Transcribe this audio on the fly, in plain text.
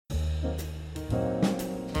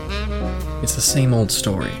It's the same old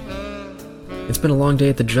story. It's been a long day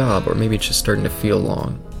at the job, or maybe it's just starting to feel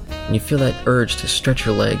long, and you feel that urge to stretch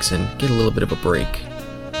your legs and get a little bit of a break.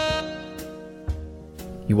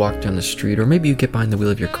 You walk down the street, or maybe you get behind the wheel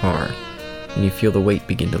of your car, and you feel the weight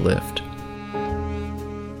begin to lift.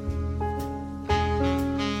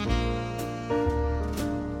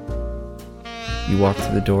 You walk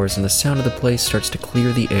through the doors, and the sound of the place starts to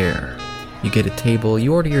clear the air. You get a table,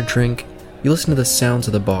 you order your drink, you listen to the sounds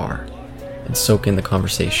of the bar, and soak in the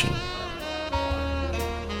conversation.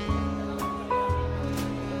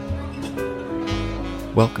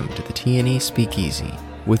 Welcome to the T&E Speakeasy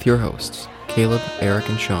with your hosts, Caleb, Eric,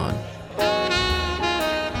 and Sean.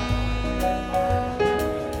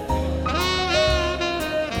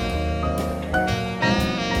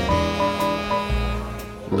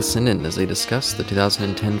 Listen in as they discuss the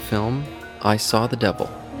 2010 film, I Saw the Devil.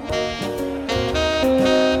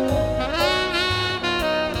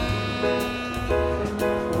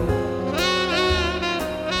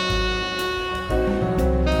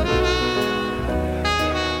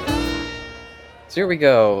 So here we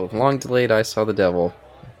go. Long delayed I Saw the Devil.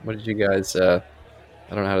 What did you guys, I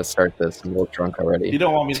don't know how to start this. I'm a little drunk already. You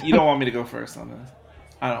don't want me to go first on this.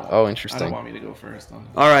 Interesting. I don't want me to go first on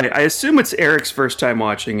this. All right, I assume it's Eric's first time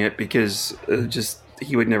watching it because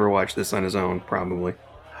he would never watch this on his own, probably.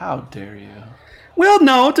 How dare you? Well,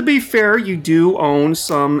 no, to be fair, you do own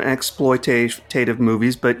some exploitative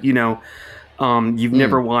movies, but, you've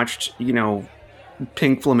never watched,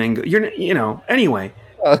 Pink Flamingo. Anyway.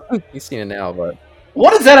 You've seen it now, but...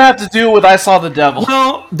 What does that have to do with I Saw the Devil?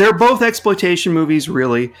 Well, they're both exploitation movies,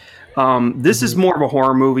 really. This is more of a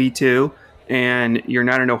horror movie, too, and you're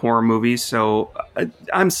not into horror movies, so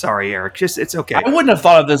I'm sorry, Eric. It's okay. I wouldn't have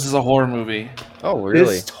thought of this as a horror movie. Oh,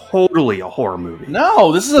 really? It's totally a horror movie.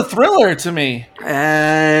 No, this is a thriller to me.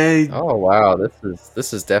 Oh, wow.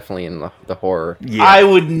 This is definitely in the horror. Yeah. I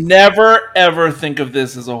would never, ever think of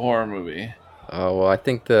this as a horror movie. Oh, well, I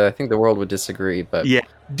think the world would disagree, but... Yeah.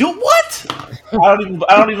 Do what? I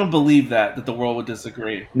don't even believe that the world would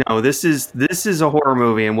disagree. No, this is a horror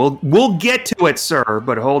movie, and we'll get to it, sir.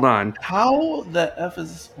 But hold on. How the F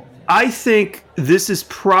is this? I think this is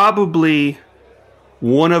probably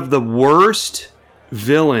one of the worst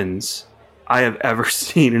villains I have ever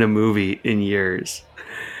seen in a movie in years.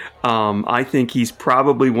 I think he's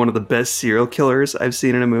probably one of the best serial killers I've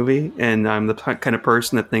seen in a movie, and I'm the kind of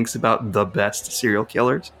person that thinks about the best serial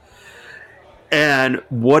killers. And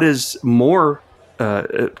what is more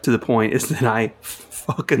to the point is that I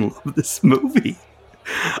fucking love this movie.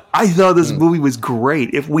 I thought this movie was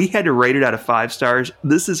great. If we had to rate it out of 5 stars,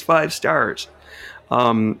 this is 5 stars.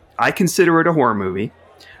 I consider it a horror movie.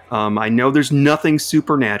 I know there's nothing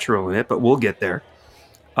supernatural in it, but we'll get there.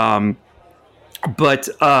 But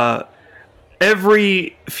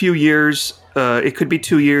every few years, it could be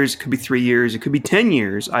 2 years, it could be 3 years, it could be 10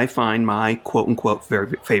 years, I find my quote-unquote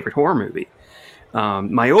favorite horror movie.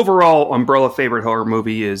 My overall umbrella favorite horror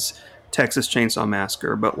movie is Texas Chainsaw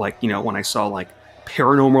Massacre, but when I saw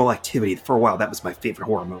Paranormal Activity for a while, that was my favorite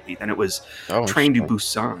horror movie. Then it was Train to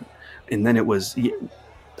Busan, and then it was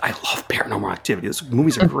I love Paranormal Activity. Those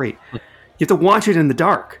movies are great. You have to watch it in the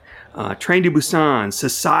dark. Train to Busan,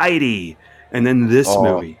 Society, and then this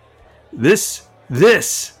movie. This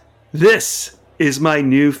is my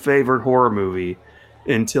new favorite horror movie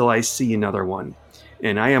until I see another one.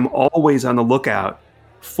 And I am always on the lookout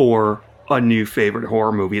for a new favorite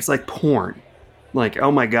horror movie. It's like porn.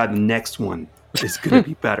 Oh my God, the next one is going to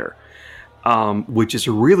be better. Which is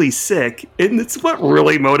really sick. And it's what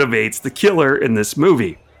really motivates the killer in this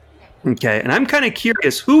movie. Okay, and I'm kind of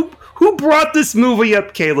curious, who brought this movie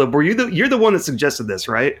up, Caleb? You're the one that suggested this,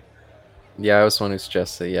 right? Yeah, I was the one who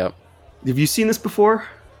suggested it, yep. Have you seen this before?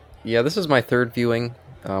 Yeah, this is my third viewing.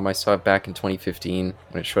 I saw it back in 2015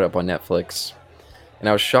 when it showed up on Netflix. And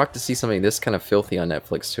I was shocked to see something this kind of filthy on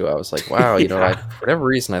Netflix, too. I was like, wow, Yeah. For whatever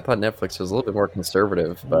reason, I thought Netflix was a little bit more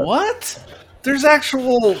conservative. But... What? There's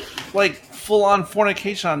actual, full-on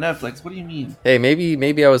fornication on Netflix. What do you mean? Hey,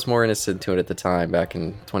 maybe I was more innocent to it at the time, back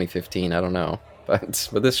in 2015. I don't know.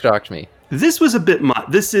 But this shocked me. This was a bit much.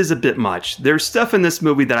 This is a bit much. There's stuff in this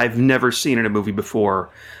movie that I've never seen in a movie before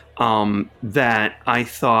that I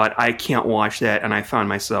thought, I can't watch that, and I found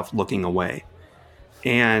myself looking away.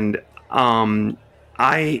 And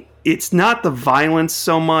it's not the violence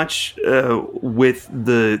so much with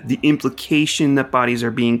the implication that bodies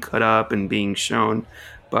are being cut up and being shown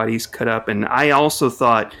bodies cut up. And I also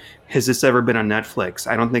thought, has this ever been on Netflix?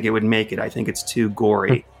 I don't think it would make it. I think it's too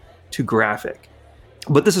gory, too graphic.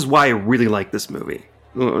 But this is why I really like this movie.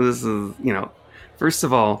 This is, first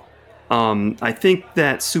of all, I think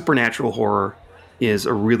that supernatural horror is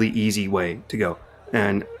a really easy way to go.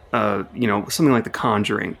 And, something like The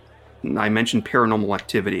Conjuring. I mentioned Paranormal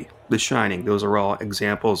Activity, The Shining. Those are all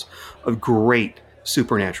examples of great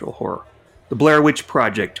supernatural horror. The Blair Witch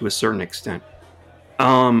Project, to a certain extent.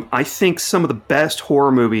 I think some of the best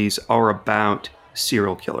horror movies are about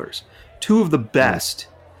serial killers. Two of the best,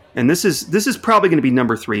 and this is probably going to be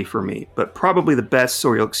number 3 for me, but probably the best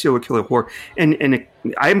serial killer horror. And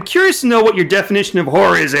I'm curious to know what your definition of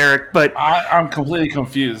horror is, Eric. But I'm completely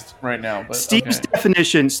confused right now. But Steve's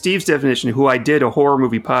definition, who I did a horror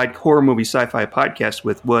movie sci-fi podcast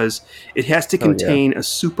with, was it has to contain a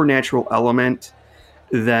supernatural element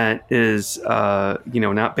that is,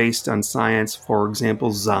 not based on science. For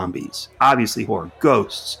example, zombies, obviously horror.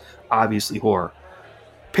 Ghosts, obviously horror.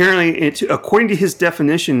 Apparently, according to his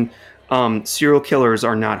definition, serial killers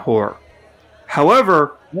are not horror.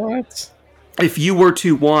 However, What? if you were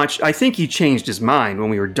to watch, I think he changed his mind when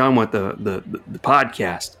we were done with the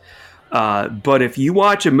podcast. But if you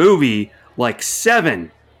watch a movie like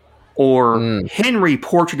Seven or Henry,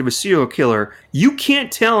 Portrait of a Serial Killer, you can't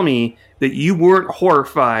tell me that you weren't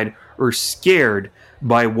horrified or scared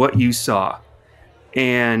by what you saw.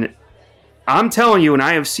 And I'm telling you, and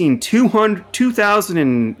I have seen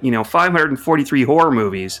 2,543 horror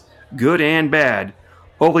movies, good and bad.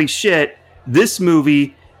 Holy shit, this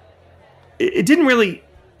movie, it didn't really,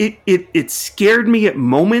 it scared me at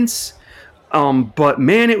moments, but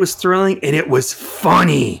man, it was thrilling and it was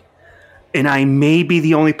funny. And I may be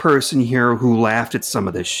the only person here who laughed at some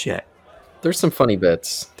of this shit. There's some funny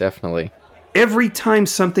bits, definitely. Every time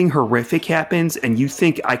something horrific happens and you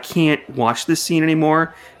think, I can't watch this scene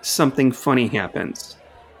anymore, something funny happens.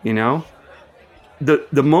 You know?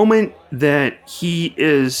 The moment that he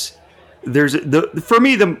is... For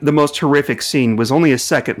me, the most horrific scene was only a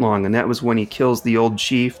second long, and that was when he kills the old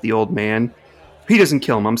chief, the old man. He doesn't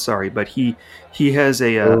kill him, I'm sorry, but he has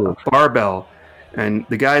a barbell, and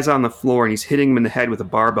the guy's on the floor, and he's hitting him in the head with a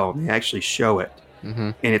barbell, and they actually show it.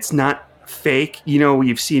 Mm-hmm. And it's not fake.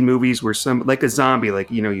 You've seen movies where like a zombie,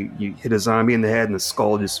 you hit a zombie in the head and the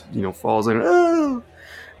skull just, falls in. Oh!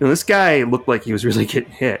 This guy looked like he was really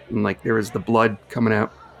getting hit, and like there was the blood coming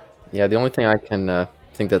out. Yeah, the only thing I can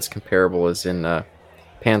think that's comparable is in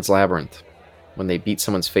Pan's Labyrinth, when they beat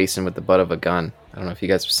someone's face in with the butt of a gun. I don't know if you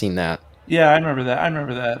guys have seen that. Yeah, I remember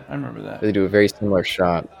that. They do a very similar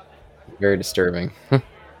shot. Very disturbing.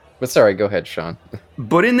 But sorry, go ahead, Sean.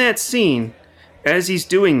 But in that scene, as he's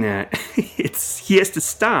doing that, he has to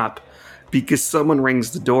stop because someone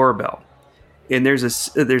rings the doorbell. And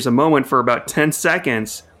there's a moment for about 10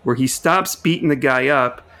 seconds where he stops beating the guy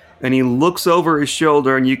up and he looks over his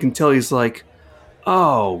shoulder and you can tell he's like,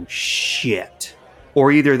 oh, shit.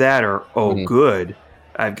 Or either that or, good,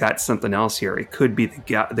 I've got something else here. It could be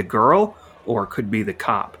the girl or it could be the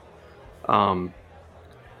cop. I'm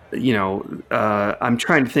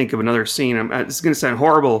trying to think of another scene. It's going to sound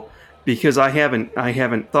horrible because I haven't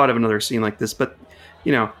thought of another scene like this, but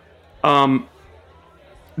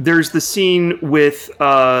there's the scene with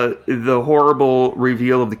the horrible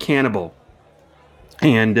reveal of the cannibal,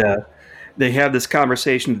 and they have this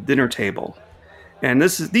conversation at the dinner table, and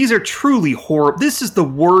these are truly horrible. This is the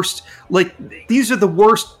worst. Like, these are the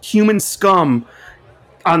worst human scum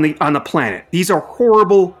on the planet. These are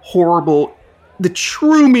horrible. The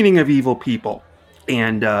true meaning of evil people.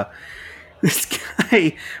 And this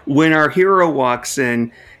guy, when our hero walks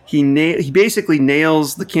in, he basically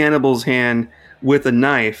nails the cannibal's hand with a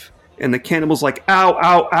knife, and the cannibal's like, ow,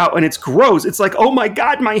 ow, ow, and it's gross. It's like, oh my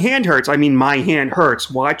God, my hand hurts. I mean, my hand hurts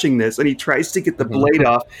watching this. And he tries to get the blade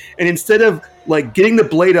off, and instead of like getting the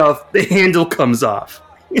blade off, the handle comes off.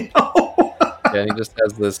 Yeah, he just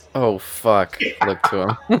has this, oh fuck, look to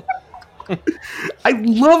him. I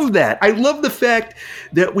love that. I love the fact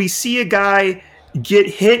that we see a guy get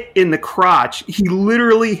hit in the crotch. He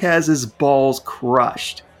literally has his balls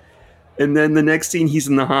crushed. And then the next scene, he's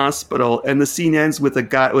in the hospital, and the scene ends with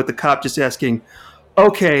the cop just asking,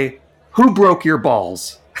 okay, who broke your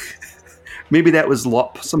balls? Maybe that was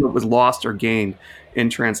some of it was lost or gained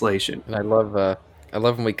in translation. And I love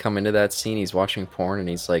when we come into that scene, he's watching porn and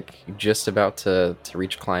he's like just about to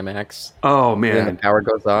reach climax. Oh man. And then the power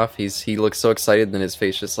goes off. He looks so excited, and then his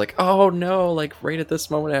face just like, oh no, like right at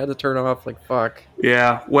this moment I had to turn off, like fuck.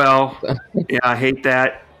 Yeah, well, yeah, I hate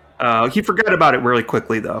that. He forgot about it really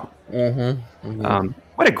quickly though.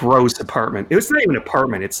 What a gross apartment. It was not even an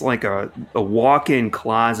apartment. It's like a walk-in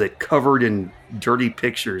closet covered in dirty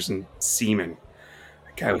pictures and semen.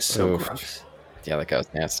 That guy was so gross. Yeah, that guy was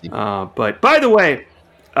nasty. But by the way,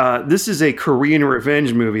 this is a Korean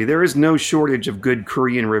revenge movie. There is no shortage of good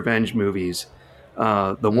Korean revenge movies.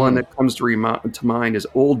 The one that comes to mind is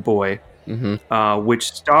Old Boy, Mm-hmm.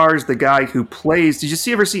 which stars the guy who plays. Did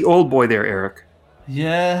you ever see Old Boy there, Eric?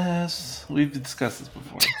 Yes, we've discussed this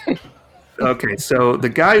before. Okay, so the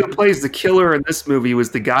guy who plays the killer in this movie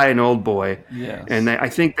was the guy in Old Boy. Yes. And I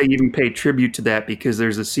think they even paid tribute to that because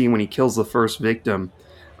there's a scene when he kills the first victim.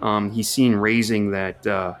 He's seen raising that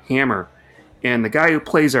hammer. And the guy who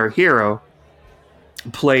plays our hero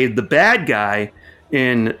played the bad guy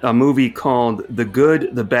in a movie called The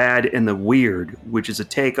Good, the Bad, and the Weird, which is a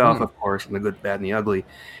takeoff, of course, from The Good, the Bad, and the Ugly.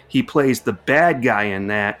 He plays the bad guy in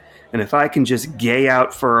that. And if I can just gay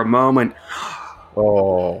out for a moment...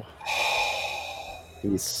 Oh.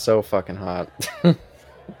 He's so fucking hot.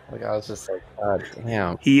 Like, I was just like, God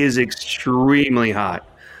damn. He is extremely hot.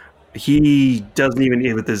 He doesn't even,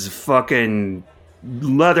 with his fucking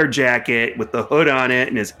leather jacket with the hood on it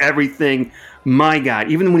and his everything. My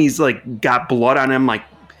God, even when he's like got blood on him, like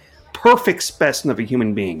perfect specimen of a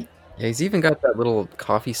human being. Yeah, he's even got that little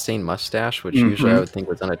coffee stained mustache, which usually I would think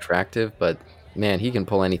was unattractive, but man, he can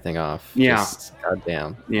pull anything off. Yeah. Just,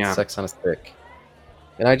 goddamn. Yeah. Sex on a stick.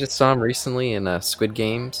 And I just saw him recently in Squid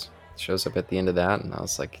Games. Shows up at the end of that, and I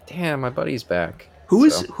was like, "Damn, my buddy's back." Who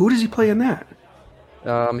does he play in that?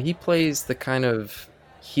 He plays the kind of,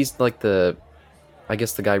 he's like I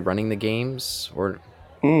guess the guy running the games, or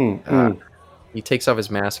he takes off his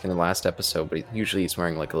mask in the last episode, but usually he's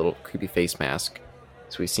wearing like a little creepy face mask,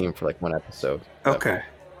 so we see him for like one episode. Okay,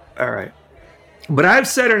 all right. But I've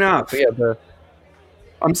said enough. But yeah,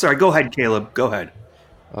 I'm sorry. Go ahead, Caleb. Go ahead.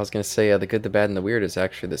 I was gonna say The Good, the Bad, and the Weird is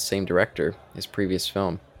actually the same director, his previous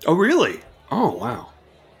film. Oh, really? Oh, wow.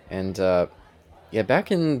 And yeah,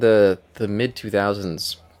 back in the mid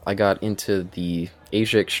 2000s, I got into the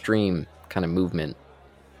Asia Extreme kind of movement,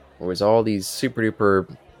 where it was all these super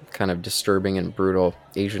duper kind of disturbing and brutal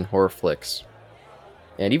Asian horror flicks.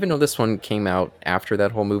 And even though this one came out after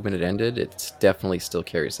that whole movement had ended, it definitely still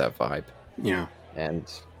carries that vibe. Yeah. And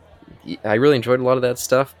I really enjoyed a lot of that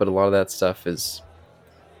stuff, but a lot of that stuff is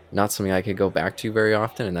not something I could go back to very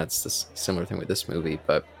often, and that's the similar thing with this movie.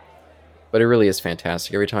 But it really is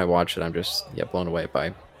fantastic. Every time I watch it, I'm just blown away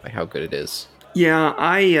by how good it is. Yeah,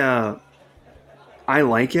 I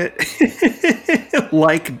like it.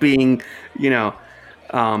 Like being,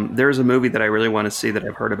 there's a movie that I really want to see that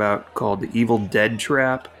I've heard about called The Evil Dead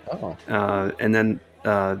Trap. Oh. And then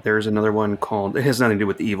there's another one called, it has nothing to do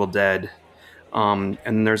with The Evil Dead.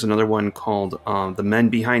 And there's another one called The Men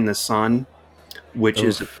Behind the Sun, which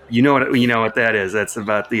is, you know what that is. That's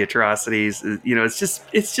about the atrocities.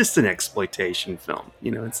 It's just an exploitation film.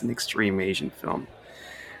 It's an extreme Asian film.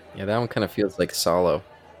 Yeah, that one kind of feels like Solo.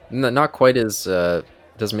 Not quite as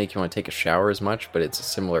doesn't make you want to take a shower as much, but it's a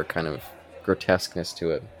similar kind of grotesqueness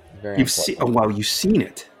to it. You've seen? Oh wow, you've seen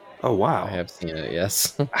it. Oh wow, I have seen it.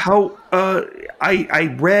 Yes. How?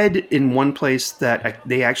 I read in one place that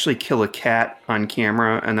they actually kill a cat on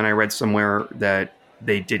camera, and then I read somewhere that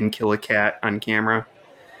they didn't kill a cat on camera.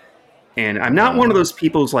 And I'm not one of those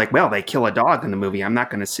people who's like, well, they kill a dog in the movie, I'm not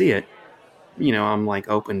going to see it. I'm like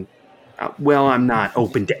open. Well, I'm not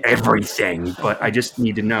open to everything, but I just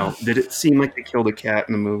need to know. Did it seem like they killed a cat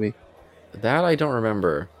in the movie? That I don't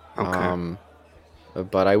remember. Okay.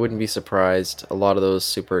 But I wouldn't be surprised. A lot of those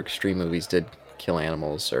super extreme movies did kill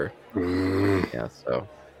animals, or yeah. So,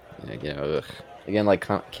 ugh. Again, like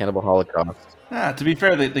Cannibal Holocaust. To be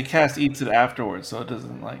fair, the cast eats it afterwards, so it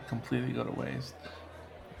doesn't like completely go to waste.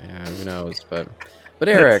 Yeah, who knows? But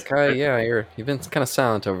Eric, you've been kind of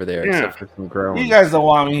silent over there, except for some groans. You guys don't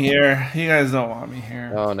want me here.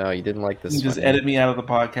 Oh no, you didn't like this. You just edit me out of the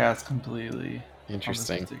podcast completely.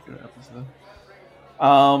 Interesting. On this particular episode.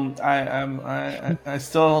 I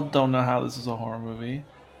still don't know how this is a horror movie,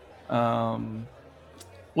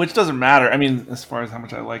 which doesn't matter. I mean, as far as how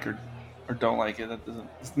much I like or don't like it,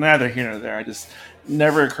 it's neither here nor there. I just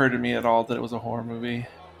never occurred to me at all that it was a horror movie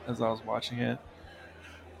as I was watching it.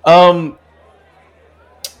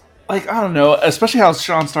 Like, I don't know, especially how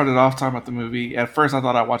Sean started off talking about the movie. At first, I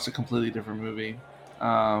thought I watched a completely different movie,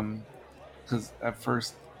 because at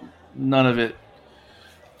first, none of it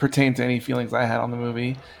pertained to any feelings I had on the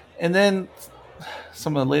movie. And then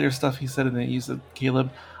some of the later stuff he said, and then you said, Caleb,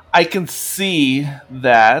 I can see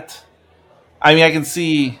that. I mean, I can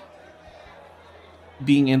see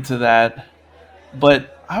being into that,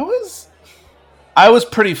 but I was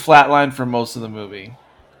pretty flatlined for most of the movie.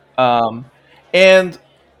 And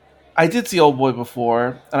I did see Old Boy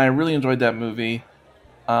before, and I really enjoyed that movie.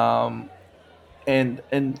 And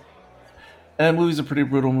that movie's a pretty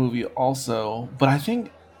brutal movie also. But I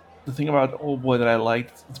think the thing about Old Boy that I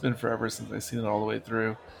liked, it's been forever since I've seen it all the way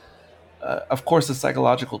through, of course, the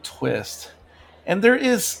psychological twist. And there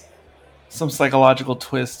is some psychological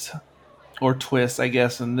twist, I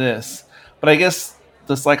guess, in this. But I guess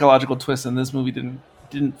the psychological twist in this movie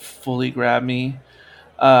didn't fully grab me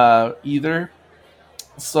either.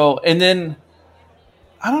 So, and then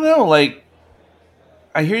I don't know, like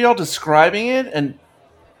I hear y'all describing it, and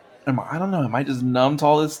I don't know, am I just numb to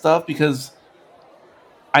all this stuff because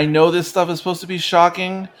I know this stuff is supposed to be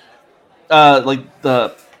shocking, like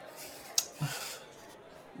the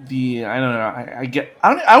I don't know,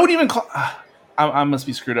 I wouldn't even call. I must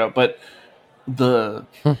be screwed up, but the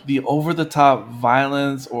over the top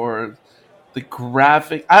violence or the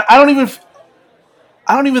graphic, I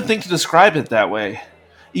don't even think to describe it that way,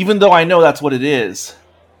 even though I know that's what it is.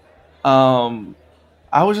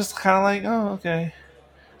 I was just kind of like, oh, okay,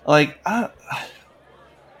 like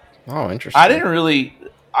Oh, interesting.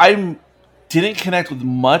 I didn't connect with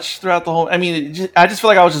much throughout the whole. I mean, I just feel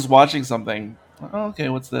like I was just watching something. Oh, okay,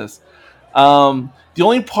 what's this? The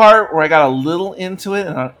only part where I got a little into it,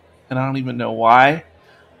 and I don't even know why,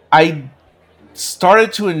 I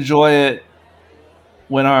started to enjoy it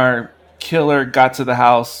when our killer got to the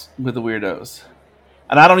house with the weirdos,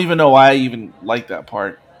 and I don't even know why I even liked that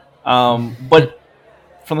part. But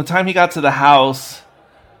from the time he got to the house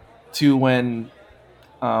to when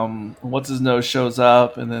what's his nose shows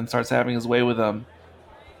up and then starts having his way with him,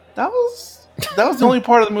 that was the only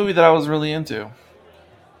part of the movie that I was really into.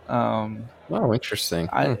 Oh, interesting.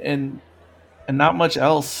 And not much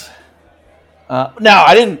else. Now,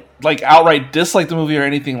 I didn't like outright dislike the movie or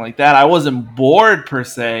anything like that. I wasn't bored per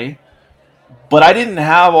se, but I didn't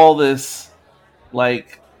have all this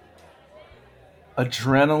like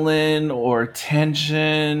adrenaline or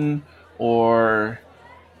tension or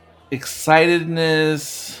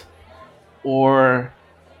excitedness, or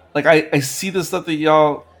like I see the stuff that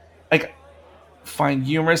y'all like find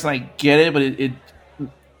humorous, and I get it, but it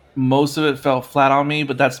most of it fell flat on me.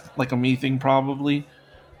 But that's like a me thing, probably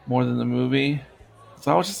more than the movie.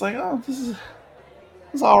 So I was just like, oh, this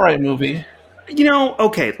is all right movie.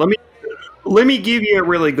 Okay, let me give you a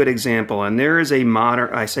really good example. And there is a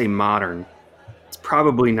modern, I say modern, it's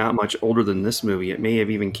probably not much older than this movie. It may have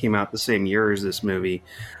even came out the same year as this movie.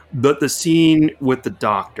 But the scene with the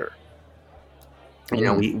doctor,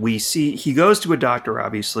 we see he goes to a doctor.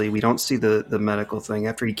 Obviously, we don't see the medical thing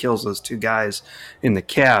after he kills those two guys in the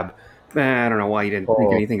cab. I don't know why you didn't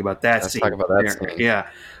think anything about that Let's scene. talk about that scene. Yeah,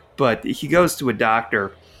 but he goes to a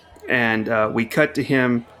doctor, and we cut to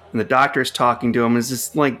him, and the doctor's talking to him. It's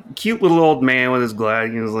this like cute little old man with his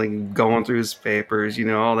glasses, like going through his papers,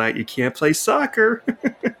 all that. You can't play soccer,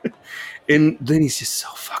 and then he's just so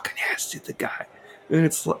fucking nasty, the guy.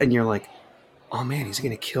 And you're like, oh man, he's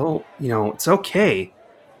gonna kill. It's okay.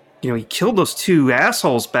 He killed those two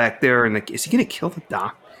assholes back there, and is he gonna kill the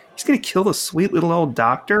doc? He's gonna kill the sweet little old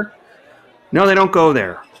doctor. No, they don't go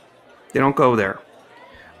there. They don't go there.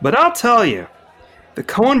 But I'll tell you, the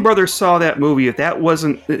Coen brothers saw that movie. If that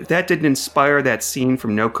didn't inspire that scene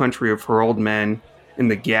from No Country for Old Men in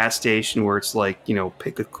the gas station where it's like,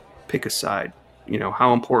 pick a side.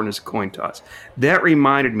 How important is a coin toss? That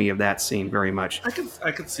reminded me of that scene very much.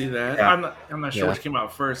 I could see that. Yeah. I'm not sure which came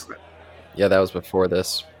out first. Yeah, that was before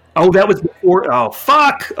this. Oh, that was before. Oh,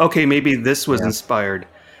 fuck. Okay, maybe this was inspired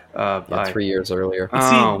by 3 years earlier.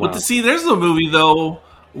 See, there's a movie though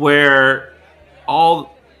where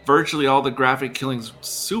virtually all the graphic killings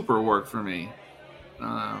super work for me.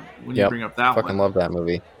 When you bring up that one, fucking love that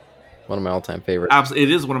movie. One of my all-time favorites.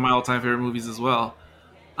 Absolutely, it is one of my all-time favorite movies as well.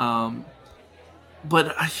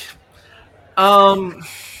 But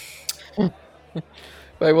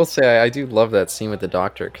But I will say I do love that scene with the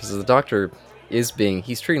doctor, because the doctor he's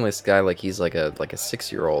treating this guy like he's like a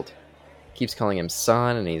 6-year-old. Keeps calling him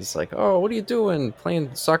son, and he's like, oh, what are you doing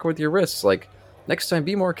playing soccer with your wrists? Like, next time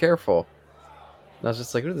be more careful. And I was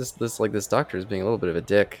just like, what is this doctor is being a little bit of a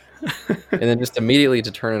dick. And then just immediately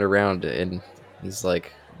to turn it around, and he's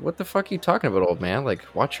like, what the fuck are you talking about, old man? Like,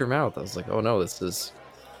 watch your mouth. I was like, oh no, this is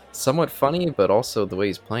somewhat funny, but also the way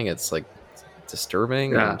he's playing it's like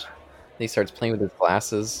disturbing. Yeah. And he starts playing with his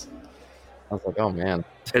glasses. I was like, oh man.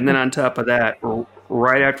 And then on top of that,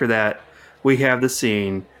 right after that, we have the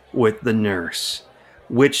scene with the nurse,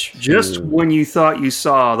 which just when you thought you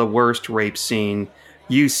saw the worst rape scene,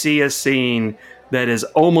 you see a scene that is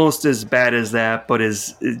almost as bad as that, but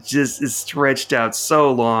is stretched out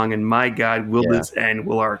so long. And my God, will this end?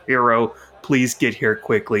 Will our hero please get here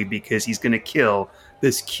quickly, because he's going to kill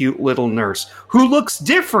this cute little nurse who looks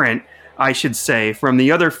different, I should say, from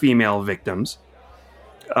the other female victims.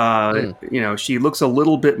 She looks a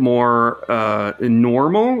little bit more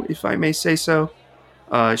normal, if I may say so.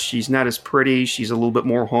 She's not as pretty. She's a little bit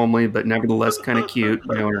more homely, but nevertheless kind of cute,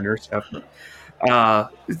 in her nurse outfit.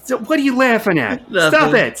 What are you laughing at?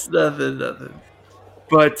 Stop it! Nothing.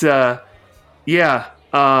 But yeah,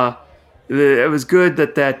 it was good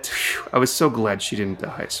that I was so glad she didn't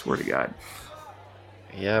die. I swear to God.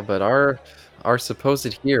 Yeah, but our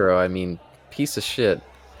supposed hero, I mean, piece of shit.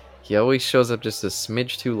 He always shows up just a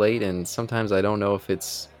smidge too late, and sometimes I don't know if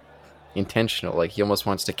it's intentional. Like, he almost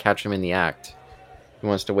wants to catch him in the act. He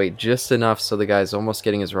wants to wait just enough so the guy's almost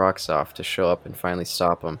getting his rocks off to show up and finally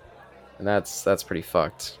stop him. And that's pretty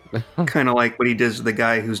fucked. Kind of like what he does to the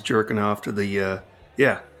guy who's jerking off to the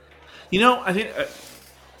yeah. I think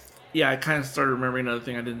I kind of started remembering another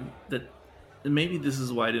thing that maybe this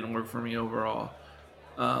is why it didn't work for me overall.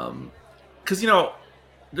 Because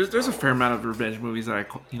there's a fair amount of revenge movies that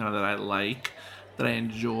I like, that I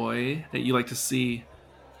enjoy, that you like to see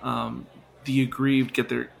the aggrieved get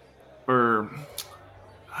their, or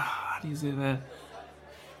how do you say that,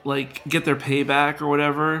 like, get their payback or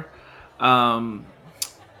whatever,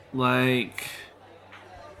 like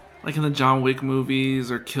in the John Wick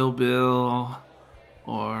movies or Kill Bill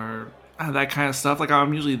or that kind of stuff. Like,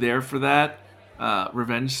 I'm usually there for that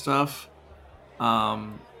revenge stuff.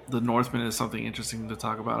 The Northman is something interesting to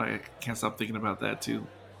talk about. I can't stop thinking about that too,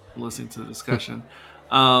 listening to the discussion.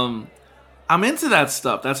 I'm into that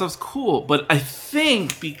stuff. That stuff's cool. But I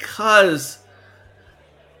think because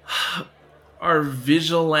our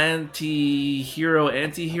vigilante hero,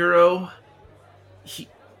 anti-hero,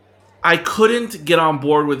 I couldn't get on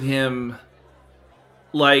board with him.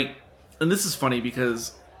 Like, and this is funny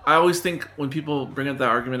because I always think when people bring up that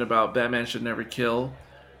argument about Batman should never kill,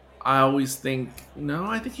 I always think, no,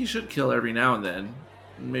 I think he should kill every now and then.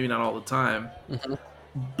 Maybe not all the time. Mm-hmm.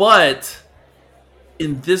 But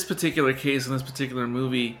in this particular case, in this particular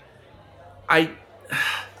movie,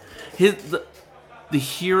 the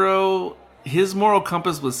hero, his moral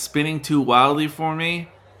compass was spinning too wildly for me.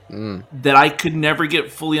 That I could never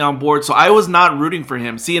get fully on board. So I was not rooting for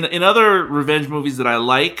him. See, in other revenge movies that I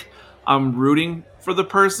like, I'm rooting for the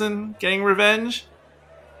person getting revenge.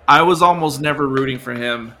 I was almost never rooting for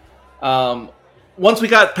him. Once we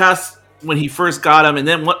got past when he first got him, and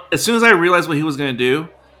then as soon as I realized what he was going to do,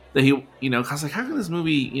 that he, I was like, how come this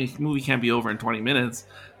movie can't be over in 20 minutes?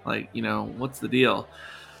 Like, what's the deal?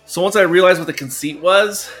 So once I realized what the conceit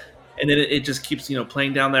was, and then it just keeps,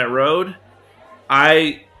 playing down that road,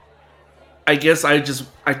 I guess I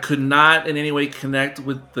could not in any way connect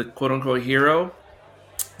with the quote unquote hero.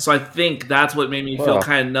 So I think that's what made me feel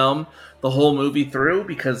kind of numb the whole movie through,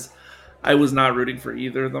 because I was not rooting for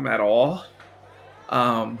either of them at all.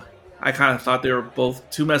 I kind of thought they were both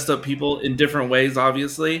two messed up people in different ways,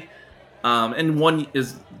 obviously. And one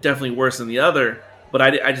is definitely worse than the other, but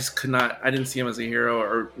I just could not, I didn't see him as a hero,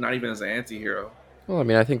 or not even as an anti-hero. Well, I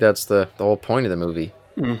mean, I think that's the whole point of the movie.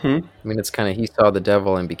 Mm-hmm. I mean, it's kind of, he saw the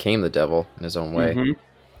devil and became the devil in his own way. Mm-hmm.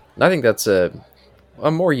 And I think that's a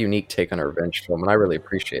more unique take on a revenge film, and I really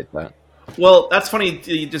appreciate that. Well, that's funny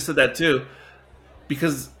you just said that too,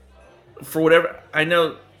 because for whatever, I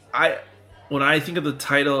know, when I think of the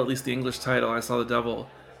title, at least the English title, I Saw the Devil,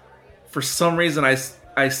 for some reason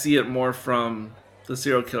I see it more from the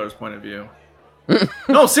serial killer's point of view.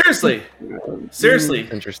 No, seriously.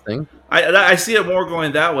 Interesting. I see it more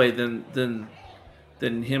going that way than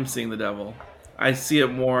him seeing the devil. I see it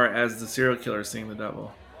more as the serial killer seeing the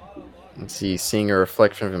devil. Is he seeing a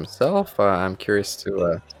reflection of himself? I'm curious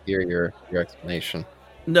to hear your explanation.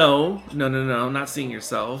 No, not seeing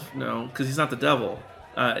yourself. No, because he's not the devil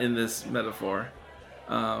in this metaphor.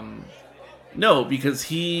 No, because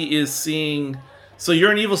he is seeing. So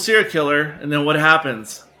you're an evil serial killer, and then what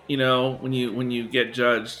happens? When you get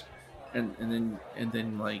judged, and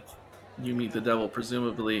then like you meet the devil,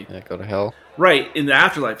 presumably. Yeah, go to hell. Right, in the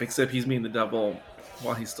afterlife, except he's meeting the devil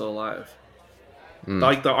while he's still alive.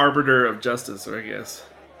 Like the arbiter of justice, or I guess.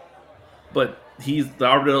 But he's the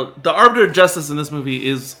arbiter of justice in this movie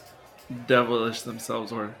is devilish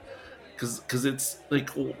themselves, or because it's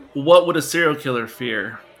like, what would a serial killer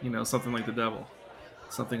fear? Something like the devil,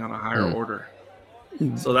 something on a higher order.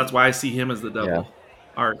 So that's why I see him as the devil,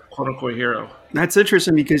 our quote unquote hero. That's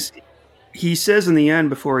interesting because he says in the end,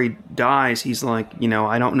 before he dies, he's like,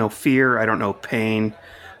 I don't know fear, I don't know pain.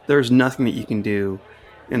 There's nothing that you can do.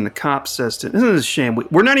 And the cop says to, this is a shame.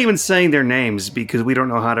 We're not even saying their names because we don't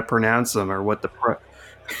know how to pronounce them or what the.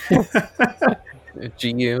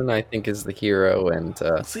 Ji-yoon, I think, is the hero, and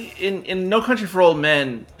see, in No Country for Old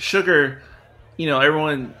Men, Sugar,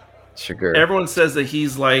 everyone says that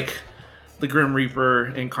he's like the Grim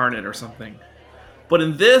Reaper incarnate or something. But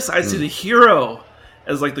in this, I see the hero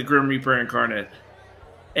as like the Grim Reaper incarnate.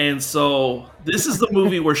 And so this is the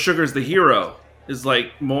movie where Sugar's the hero, is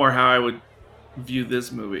like more how I would view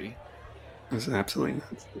this movie. It's absolutely.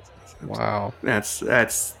 Wow.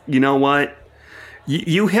 That's you know what?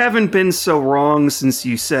 You haven't been so wrong since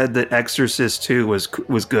you said that Exorcist 2 was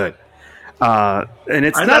good. And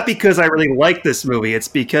it's not because I really like this movie. It's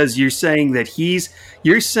because you're saying that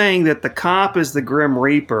the cop is the Grim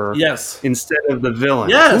Reaper, Yes, instead of the villain.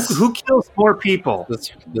 Yes. Who kills more people?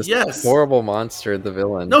 This Yes. horrible monster, the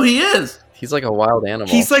villain. No, he is. He's like a wild animal.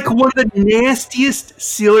 He's like one of the nastiest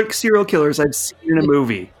serial killers I've seen in a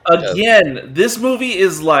movie. Again, this movie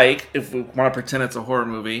is like, if we want to pretend it's a horror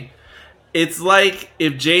movie, it's like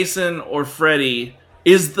if Jason or Freddy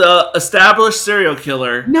is the established serial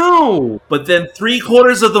killer. No. But then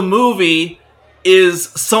 3/4 of the movie is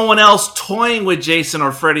someone else toying with Jason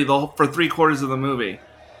or Freddy for 3/4 of the movie.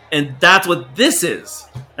 And that's what this is.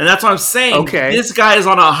 And that's what I'm saying. Okay. This guy is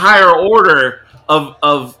on a higher order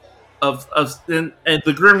of and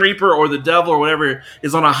the Grim Reaper or the devil or whatever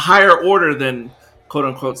is on a higher order than quote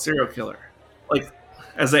unquote serial killer. Like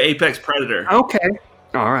as an apex predator. Okay.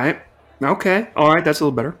 All right. Okay. All right. That's a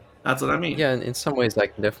little better. That's what I mean. Yeah, in some ways I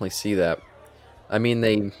can definitely see that. I mean,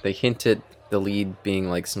 they hint at the lead being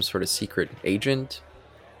like some sort of secret agent,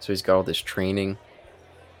 so he's got all this training,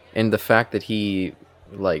 and the fact that he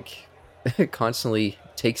like constantly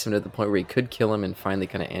takes him to the point where he could kill him and finally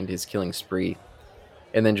kind of end his killing spree,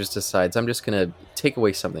 and then just decides, I'm just gonna take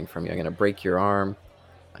away something from you. I'm gonna break your arm,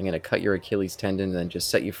 I'm gonna cut your Achilles tendon, and then just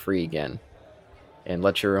set you free again, and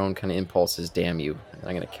let your own kind of impulses damn you. And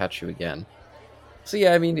I'm gonna catch you again. So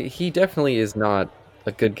yeah, I mean, he definitely is not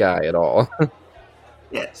a good guy at all.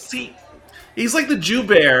 Yeah, see, he's like the Jew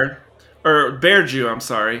Bear, or Bear Jew, I'm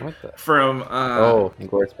sorry, from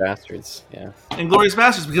Inglourious Bastards, yeah. Inglourious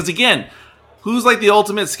Bastards, because again, who's like the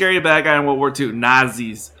ultimate scary bad guy in World War II?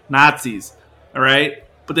 Nazis, all right?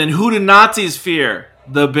 But then who do Nazis fear?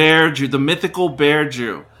 The Bear Jew, the mythical Bear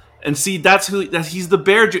Jew. And see, he's the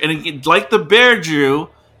Bear Jew. And again, like the Bear Jew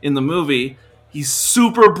in the movie, he's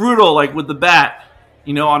super brutal, like with the bat,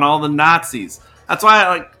 on all the Nazis. That's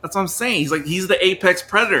why that's what I'm saying. He's the apex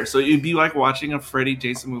predator. So it'd be like watching a Freddy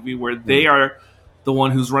Jason movie where they are the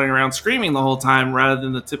one who's running around screaming the whole time rather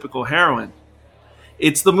than the typical heroine.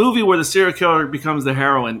 It's the movie where the serial killer becomes the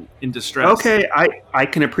heroine in distress. Okay, I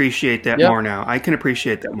can appreciate that more now. I can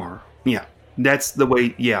appreciate that more. Yeah, that's the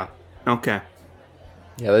way. Yeah. Okay.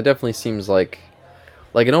 Yeah, that definitely seems like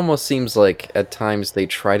it almost seems like at times they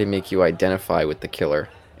try to make you identify with the killer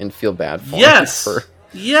and feel bad for him. Yes.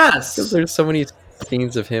 Yes. Because there's so many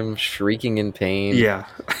scenes of him shrieking in pain. Yeah.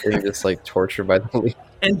 Getting just like tortured by the police.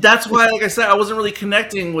 And that's why, like I said, I wasn't really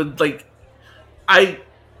connecting with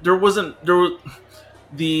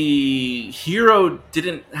the hero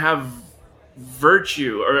didn't have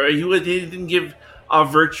virtue, or he didn't give a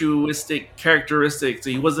virtuistic characteristics.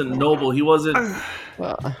 He wasn't noble. He wasn't.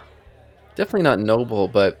 Well, definitely not noble,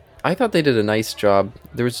 but I thought they did a nice job.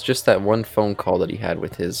 There was just that one phone call that he had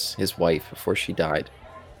with his wife before she died.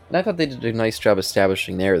 And I thought they did a nice job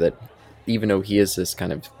establishing there that even though he is this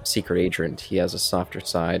kind of secret agent, he has a softer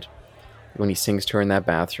side. When he sings to her in that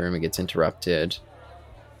bathroom, it gets interrupted.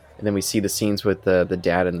 And then we see the scenes with the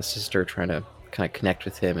dad and the sister trying to kind of connect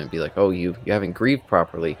with him and be like, oh, you haven't grieved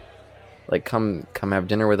properly. Like, come have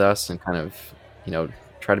dinner with us and kind of,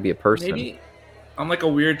 try to be a person. Maybe I'm like a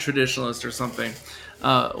weird traditionalist or something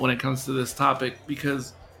when it comes to this topic,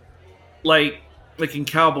 because like in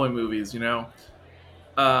cowboy movies,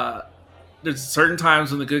 there's certain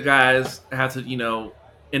times when the good guys have to,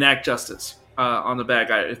 enact justice on the bad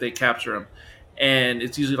guy if they capture him. And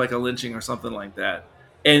it's usually like a lynching or something like that.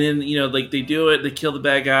 And then, they do it, they kill the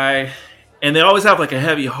bad guy, and they always have like a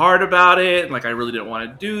heavy heart about it. And, like, I really didn't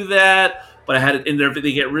want to do that, but I had it in there.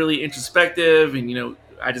 They get really introspective, and,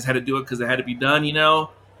 I just had to do it because it had to be done,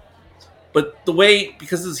 But the way,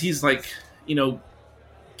 because he's like,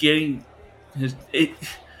 getting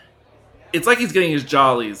it's like he's getting his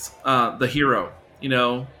jollies, the hero,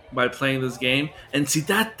 by playing this game. And see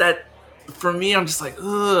that for me, I'm just like,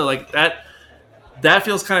 ugh, like that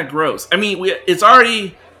feels kind of gross. I mean, it's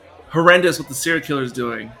already horrendous what the serial killer is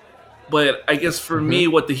doing, but I guess for me,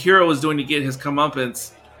 what the hero was doing to get his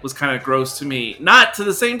comeuppance was kind of gross to me. Not to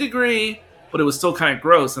the same degree, but it was still kind of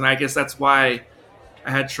gross. And I guess that's why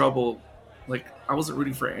I had trouble. Like, I wasn't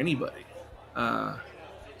rooting for anybody.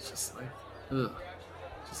 It's just like, ugh.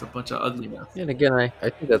 Just a bunch of ugliness. And again, I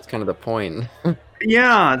think that's kind of the point.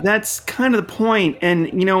 Yeah, that's kind of the point. And,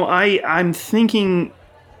 I'm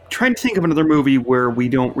trying to think of another movie where we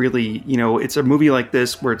don't really, it's a movie like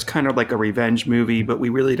this where it's kind of like a revenge movie, but we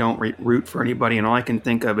really don't root for anybody. And all I can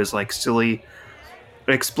think of is like silly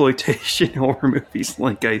exploitation horror movies.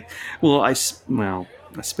 Like I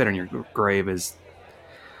spit on your grave is,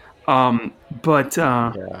 yeah.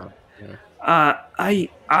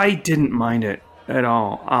 I didn't mind it at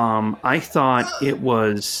all. I thought it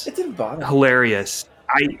was It didn't bother me. hilarious.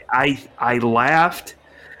 I laughed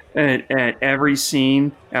at every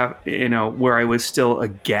scene, where I was still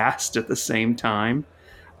aghast at the same time.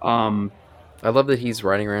 I love that he's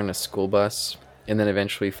riding around in a school bus, and then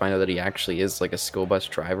eventually find out that he actually is like a school bus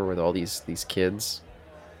driver with all these kids,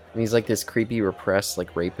 and he's like this creepy, repressed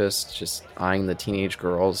like rapist, just eyeing the teenage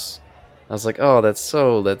girls. I was like, oh, that's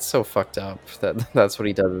so fucked up. That's what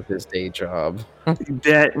he does with his day job.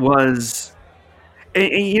 That was, and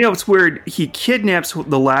it's weird. He kidnaps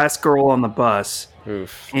the last girl on the bus,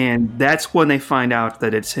 Oof. and that's when they find out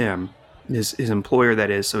that it's him, his employer.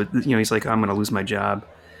 That is. So he's like, I'm going to lose my job,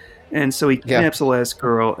 and so he kidnaps the last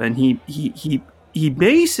girl, and he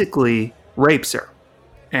basically rapes her,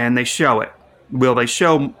 and they show it. Well, they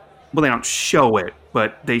don't show it,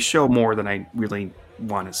 but they show more than I really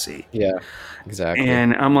want to see. Yeah, exactly.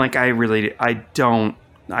 And I'm like, no,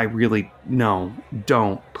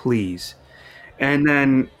 don't, please. And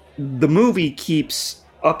then the movie keeps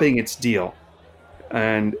upping its deal,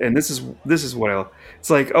 and this is what it's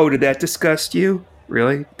like. Oh, did that disgust you?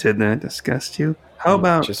 Really? Did that disgust you? How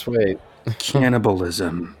about just wait?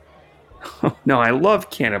 Cannibalism? No, I love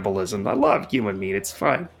cannibalism. I love human meat. It's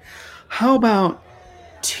fine. How about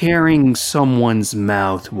tearing someone's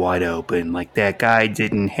mouth wide open? Like that guy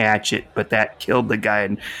didn't hatch it, but that killed the guy.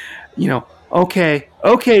 And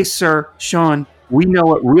okay, sir, Sean, we know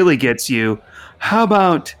what really gets you. How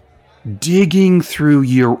about digging through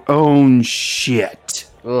your own shit?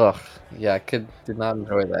 Ugh. Yeah, did not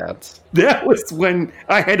enjoy that. That was when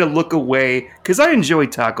I had to look away because I enjoy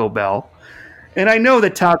Taco Bell, and I know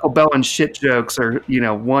that Taco Bell and shit jokes are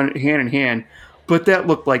one hand in hand, but that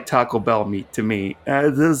looked like Taco Bell meat to me.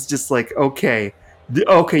 This is just like okay,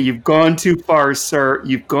 you've gone too far, sir.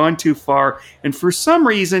 You've gone too far, and for some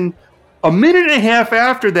reason, a minute and a half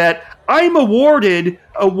after that, I'm rewarded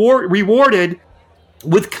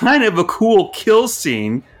with kind of a cool kill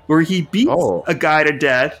scene where he beats a guy to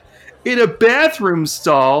death in a bathroom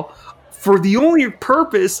stall for the only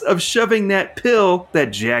purpose of shoving that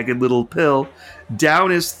jagged little pill, down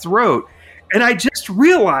his throat. And I just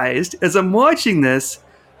realized as I'm watching this,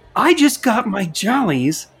 I just got my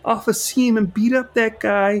jollies off of seeing him beat up that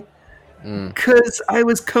guy because I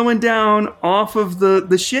was coming down off of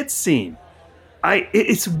the shit scene.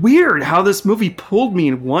 It's weird how this movie pulled me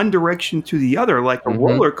in one direction to the other, like a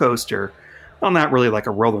roller coaster. Well, not really like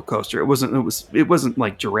a roller coaster. It wasn't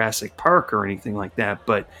like Jurassic Park or anything like that.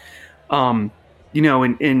 But in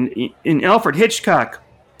Alfred Hitchcock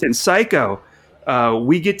and Psycho,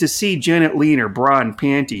 we get to see Janet Leigh in her bra and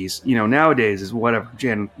panties. Nowadays is whatever.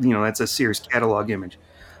 That's a Sears catalog image.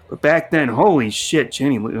 But back then, holy shit,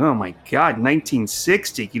 Jenny Lee, oh my God,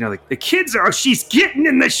 1960. The kids she's getting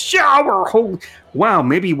in the shower. Holy, wow,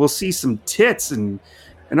 maybe we'll see some tits and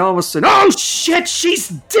all of a sudden, oh shit, she's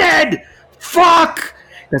dead. Fuck!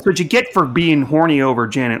 That's what you get for being horny over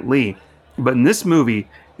Janet Leigh. But in this movie,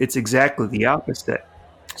 it's exactly the opposite.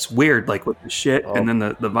 It's weird, like with the shit and then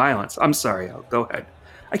the violence. I'm sorry, Al, go ahead.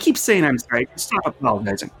 I keep saying I'm sorry. Stop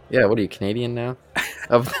apologizing. Yeah, what are you, Canadian now?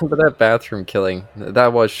 But that bathroom killing,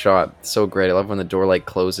 that was shot so great. I love when the door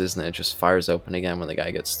closes and then it just fires open again when the guy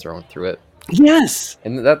gets thrown through it. Yes!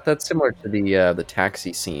 And that's similar to the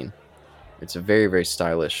taxi scene. It's a very, very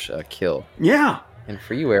stylish kill. Yeah. And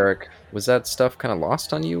for you, Eric, was that stuff kind of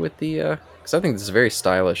lost on you with the... Because I think this is a very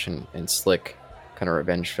stylish and slick kind of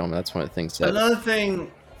revenge film. That's one of the things that... Another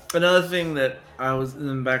thing that I was in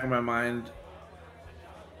the back of my mind,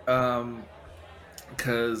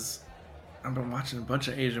 because I've been watching a bunch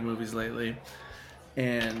of Asian movies lately,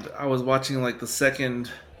 and I was watching the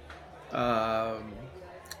second Wolf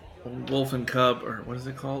and Cub, or what is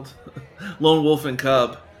it called? Lone Wolf and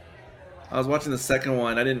Cub. I was watching the second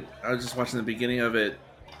one. I was just watching the beginning of it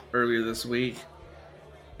earlier this week.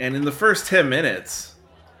 And in the first 10 minutes,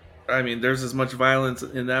 I mean, there's as much violence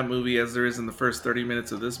in that movie as there is in the first 30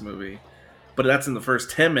 minutes of this movie. But that's in the first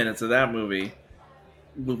 10 minutes of that movie.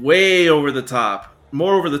 Way over the top.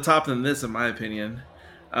 More over the top than this, in my opinion.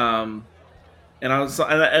 And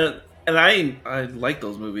I like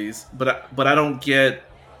those movies, but I don't get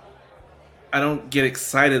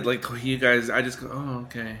excited like you guys. I just go, oh,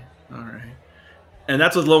 okay. All right, and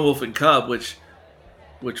that's with Lone Wolf and Cub, which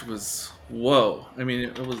was whoa. I mean,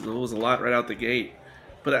 it was a lot right out the gate.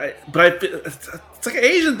 But I it's like an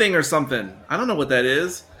Asian thing or something. I don't know what that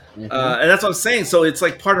is, and that's what I'm saying. So it's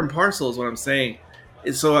like part and parcel is what I'm saying.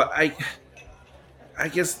 So I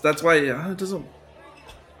guess that's why it doesn't.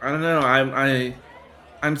 I don't know.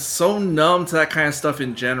 I'm so numb to that kind of stuff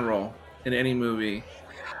in general in any movie.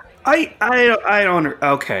 I don't.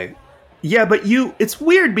 Okay. Yeah, but it's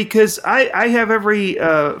weird because I have every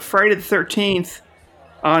Friday the 13th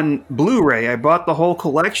on Blu-ray. I bought the whole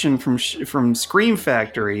collection from Scream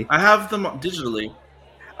Factory. I have them digitally.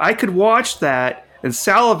 I could watch that and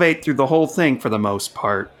salivate through the whole thing for the most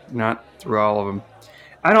part, not through all of them.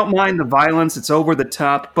 I don't mind the violence; it's over the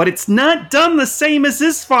top, but it's not done the same as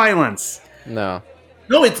this violence. No.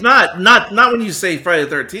 No, it's not. Not when you say Friday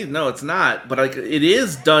the 13th. No, it's not. But like, it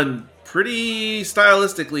is done pretty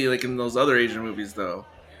stylistically, like in those other Asian movies, though.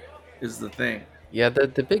 Is the thing. Yeah, the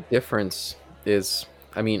big difference is,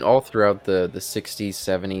 I mean, all throughout the 60s,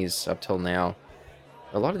 70s, up till now,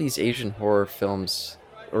 a lot of these Asian horror films,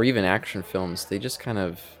 or even action films, they just kind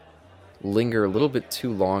of linger a little bit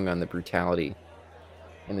too long on the brutality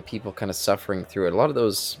and the people kind of suffering through it. A lot of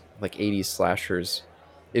those, like, 80s slashers,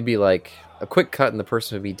 it'd be like a quick cut and the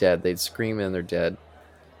person would be dead. They'd scream and they're dead.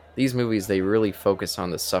 These movies, they really focus on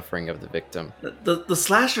the suffering of the victim. The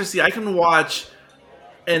slashers, see, I can watch,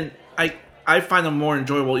 and I find them more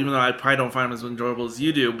enjoyable, even though I probably don't find them as enjoyable as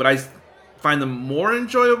you do, but I find them more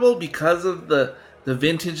enjoyable because of the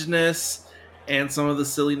vintageness and some of the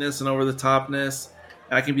silliness and over the topness.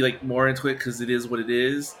 And I can be like more into it because it is what it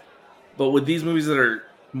is. But with these movies that are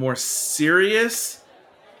more serious,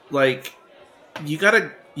 like you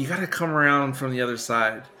gotta come around from the other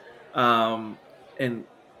side,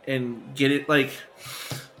 and get it like,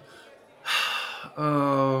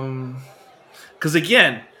 because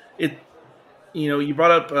again, it. You know, you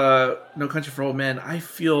brought up No Country for Old Men. I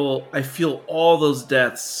feel all those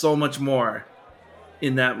deaths so much more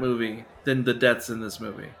in that movie than the deaths in this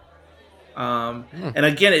movie. And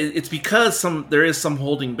again, it's because there is some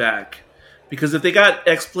holding back. Because if they got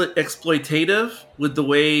exploitative with the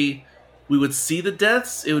way we would see the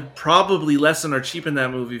deaths, it would probably lessen or cheapen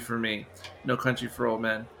that movie for me. No Country for Old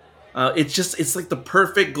Men. It's like the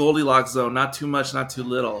perfect Goldilocks zone. Not too much, not too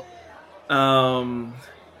little.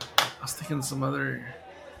 I was thinking of some other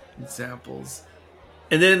examples.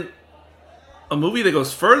 And then a movie that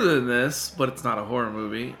goes further than this, but it's not a horror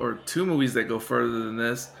movie, or two movies that go further than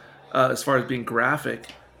this, as far as being graphic,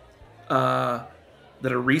 that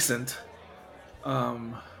are recent, are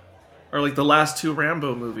like the last two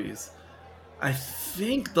Rambo movies. I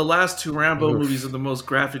think the last two Rambo movies are the most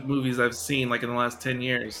graphic movies I've seen, like in the last 10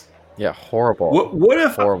 years. Yeah, horrible. What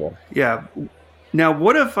if horrible? Yeah. Now,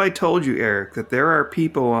 what if I told you, Eric, that there are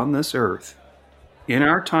people on this earth, in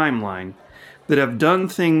our timeline, that have done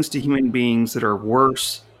things to human beings that are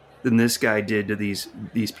worse than this guy did to these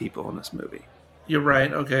people in this movie? You're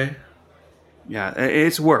right. Okay. Yeah,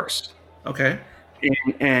 it's worse. Okay.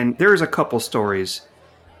 And there's a couple stories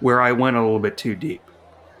where I went a little bit too deep.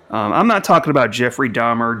 I'm not talking about Jeffrey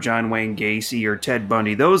Dahmer, John Wayne Gacy, or Ted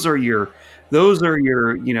Bundy. Those are your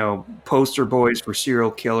poster boys for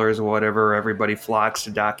serial killers or whatever. Everybody flocks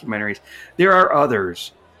to documentaries. There are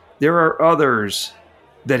others. There are others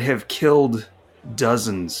that have killed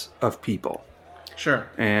dozens of people. Sure.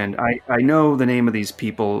 And I know the name of these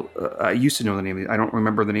people. I used to know the name of these. I don't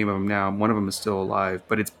remember the name of them now. One of them is still alive,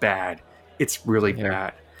 but it's bad. It's really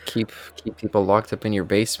bad. Keep people locked up in your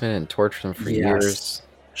basement and torture them for years.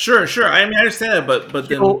 Sure. I mean, I understand that, but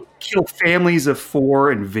kill families of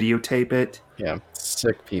 4 and videotape it. Yeah,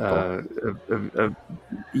 sick people.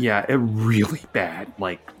 Really bad.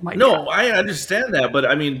 No, I understand that, but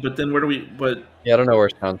I mean, but then where do we? But yeah, I don't know where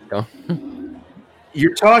Sean's going.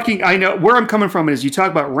 You're talking. I know where I'm coming from. Is you talk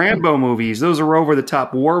about Rambo movies; those are over the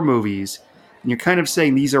top war movies, and you're kind of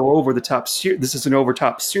saying these are over the top. This is an over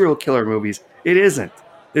top serial killer movies. It isn't.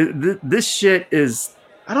 This shit is.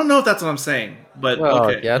 I don't know if that's what I'm saying, but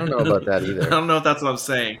okay. Yeah, I don't know about that either. I don't know if that's what I'm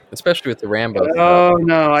saying. Especially with the Rambo. Oh,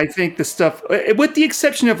 no, I think the stuff, with the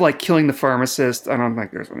exception of, like, killing the pharmacist, I don't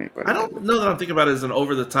think there's anybody. I don't know that I'm thinking about it as an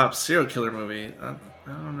over-the-top serial killer movie. I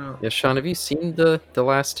don't know. Yeah, Sean, have you seen the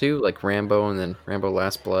last two, like Rambo and then Rambo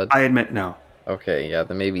Last Blood? I admit no. Okay, yeah,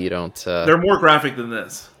 then maybe you don't... They're more graphic than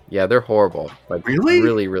this. Yeah, they're horrible. Like, really?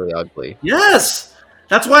 Really, really ugly. Yes!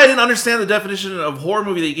 That's why I didn't understand the definition of horror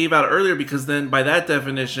movie that you gave out earlier, because then by that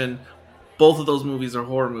definition, both of those movies are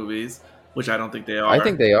horror movies, which I don't think they are. I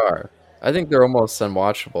think they are. I think they're almost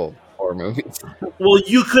unwatchable horror movies. Well,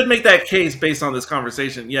 you could make that case based on this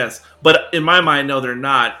conversation, yes. But in my mind, no, they're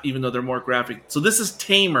not, even though they're more graphic. So this is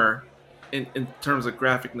tamer in terms of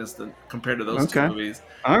graphicness than compared to those two movies.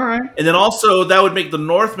 All right. And then also, that would make The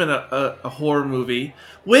Northman a horror movie,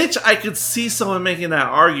 which I could see someone making that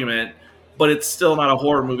argument, but it's still not a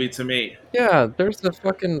horror movie to me. Yeah, there's a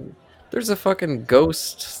fucking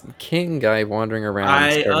ghost king guy wandering around.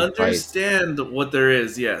 I understand what there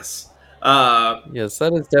is, yes. Yes,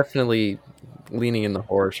 that is definitely leaning in the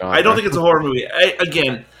horror genre. I don't think it's a horror movie.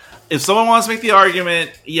 if someone wants to make the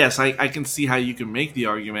argument, yes, I can see how you can make the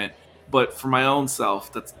argument. But for my own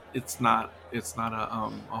self, it's not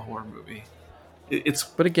a horror movie. It's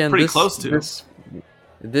But again, pretty close to.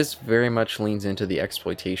 This very much leans into the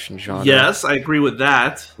exploitation genre. Yes, I agree with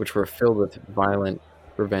that. Which were filled with violent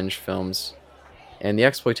revenge films. And the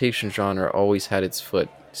exploitation genre always had its foot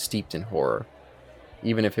steeped in horror.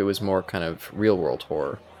 Even if it was more kind of real-world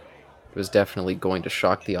horror. It was definitely going to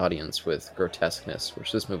shock the audience with grotesqueness,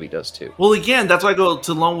 which this movie does too. Well, again, that's why I go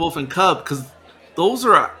to Lone Wolf and Cub, because those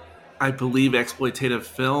are, I believe, exploitative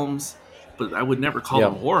films, but I would never call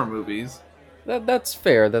them horror movies. That's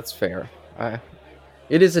fair. That's fair.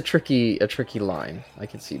 It is a tricky line. I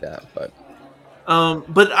can see that, but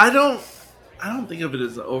I don't think of it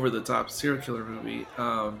as an over the top serial killer movie.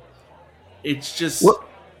 It's just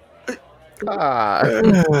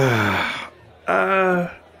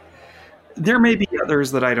there may be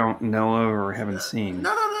others that I don't know of or haven't seen.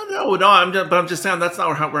 No. I'm just saying that's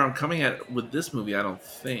not where I'm coming at with this movie. I don't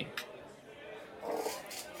think.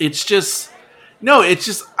 It's just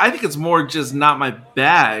I think it's more just not my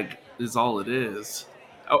bag is all it is,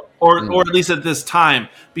 or at least at this time,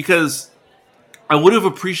 because I would have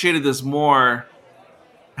appreciated this more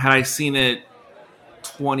had I seen it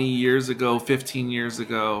 20 years ago, 15 years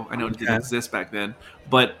ago. I know it didn't exist back then,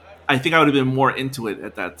 but I think I would have been more into it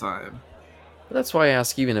at that time. That's why I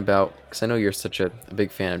ask even about, because I know you're such a big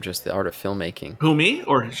fan of just the art of filmmaking. Who, me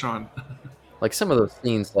or Sean? Like some of those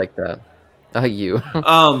scenes like that. You.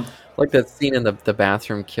 Like that scene in the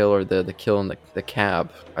bathroom kill or the kill in the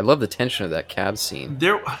cab. I love the tension of that cab scene.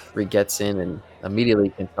 Where he gets in and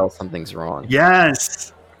immediately can tell something's wrong.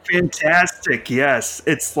 Yes. Fantastic. Yes.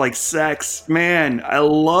 It's like sex. Man, I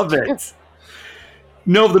love it.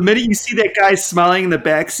 No, the minute you see that guy smiling in the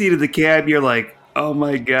backseat of the cab, you're like, oh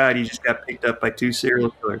my God, he just got picked up by two serial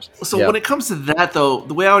killers. So when it comes to that, though,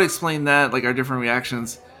 the way I would explain that, like our different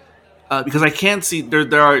reactions, because I can see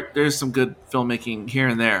there's some good filmmaking here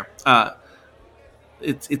and there.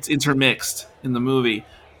 It's intermixed in the movie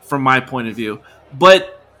from my point of view.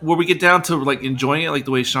 But where we get down to like enjoying it, like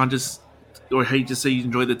the way Sean or how you just say you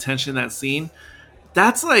enjoy the tension in that scene,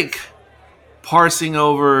 that's like parsing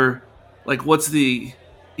over like what's the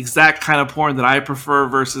exact kind of porn that I prefer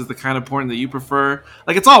versus the kind of porn that you prefer.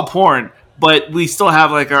 Like it's all porn, but we still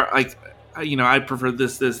have like our like, you know, I prefer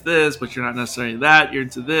this, but you're not necessarily that. You're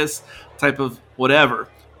into this type of whatever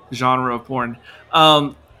genre of porn.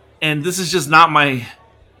 And this is just not my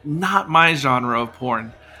genre of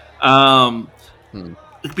porn.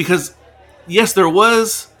 Because yes, there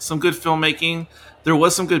was some good filmmaking, there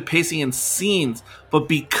was some good pacing and scenes, but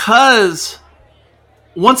because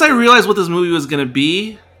once I realized what this movie was going to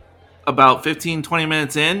be about 15, 20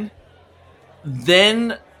 minutes in,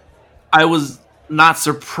 then I was not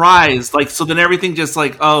surprised. Like, so then everything just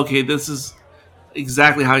like, oh, okay, this is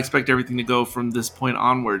exactly how I expect everything to go from this point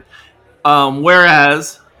onward.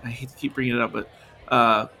 Whereas, I hate to keep bringing it up, but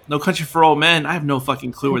No Country for Old Men, I have no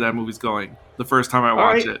fucking clue where that movie's going the first time I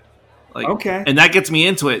watch it. Like, okay. And that gets me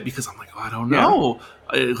into it because I'm like, oh, I don't know.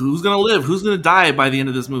 Who's going to live? Who's going to die by the end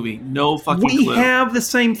of this movie? No fucking clue. We have the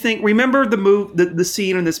same thing. Remember the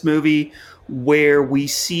scene in this movie where we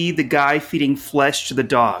see the guy feeding flesh to the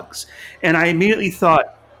dogs? And I immediately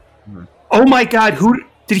thought, oh my God, who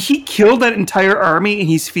did he kill that entire army and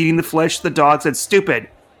he's feeding the flesh to the dogs? That's stupid.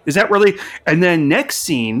 Is that really? And then next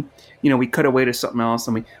scene, you know, we cut away to something else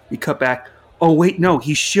and we cut back. Oh, wait, no,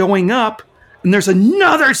 he's showing up and there's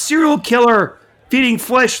another serial killer feeding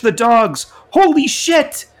flesh to the dogs. Holy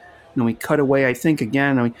shit! And then we cut away, I think,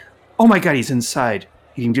 again. And oh my God, he's inside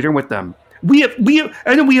eating dinner with them. We have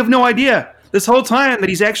no idea this whole time that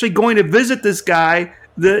he's actually going to visit this guy.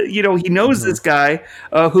 He knows this guy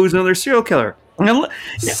who's another serial killer.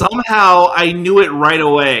 Somehow I knew it right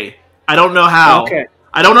away. I don't know how. Okay.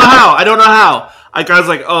 I don't know how. I was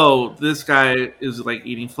like, oh, this guy is like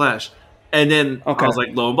eating flesh. And then I was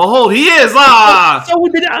like, lo and behold, he is! Ah! So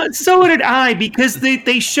did I, because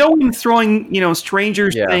they show him throwing,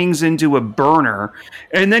 strangers' things into a burner,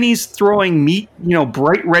 and then he's throwing meat,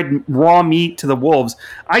 bright red raw meat to the wolves.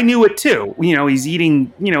 I knew it too. He's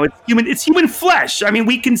eating, it's human flesh. I mean,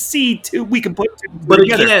 we can see too. We can put two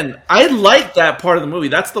together. Again, I like that part of the movie.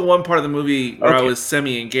 That's the one part of the movie where I was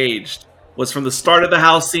semi-engaged. Was from the start of the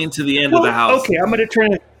house scene to the end of the house. Okay, I'm going to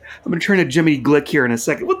turn to Jimmy Glick here in a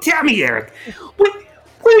second. Well, tell me, Eric, what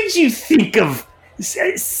did you think of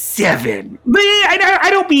Seven? I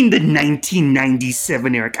don't mean the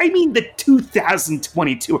 1997 Eric. I mean the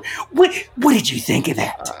 2022. What did you think of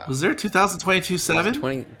that? Was there a 2022 Seven?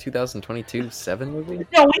 2022 Seven movie?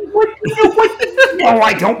 No, no,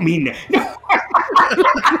 I don't mean that. No.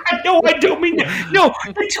 No, I don't mean that. No,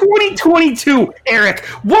 the 2022, Eric.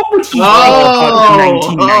 What would he think Oh, about the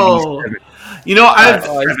 1997? You know,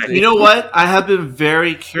 I you know what? I have been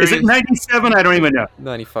very curious. Is it 97? I don't even know.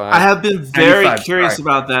 95. I have been very 95, curious sorry.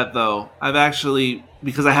 about that, though. I've actually,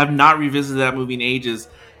 because I have not revisited that movie in ages,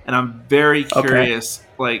 and I'm very curious,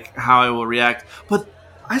 like, how I will react. But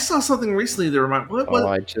I saw something recently that reminded what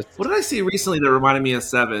did I see recently that reminded me of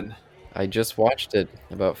Seven? I just watched it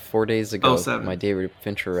about 4 days ago. Oh, Seven. My David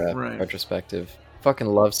Fincher Right. retrospective. Fucking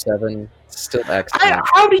love Seven. Still excellent.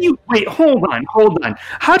 How do you wait? Hold on.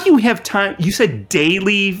 How do you have time? You said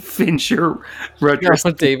daily Fincher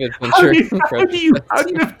retrospective. David How Fincher. do you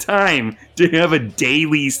have time to have a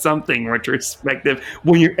daily something retrospective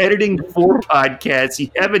when you're editing 4 podcasts,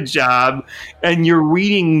 you have a job, and you're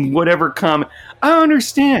reading whatever comment? I don't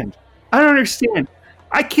understand.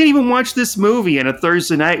 I can't even watch this movie on a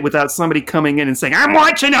Thursday night without somebody coming in and saying, "I'm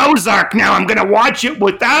watching Ozark now. I'm going to watch it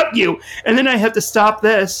without you," and then I have to stop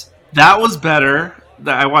this. That was better.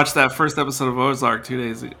 I watched that first episode of Ozark 2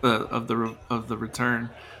 days of the return.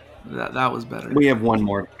 That was better. We have one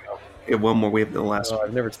more. We have one more. We have the last one.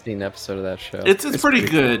 I've never seen an episode of that show. It's pretty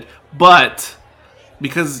good, but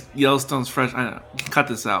because Yellowstone's fresh, I know, you can cut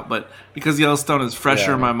this out, but because Yellowstone is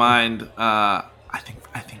fresher in my mind, I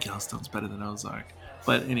think Yellowstone's better than Ozark.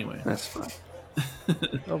 But anyway, That's fine.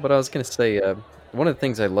 Oh, but I was gonna say, one of the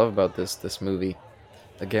things I love about this movie,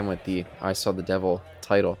 again with the "I Saw the Devil"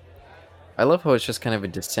 title, I love how it's just kind of a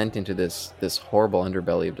descent into this horrible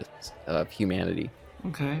underbelly of humanity.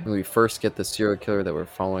 okay. When we first get the serial killer that we're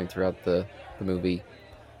following throughout the movie,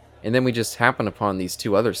 and then we just happen upon these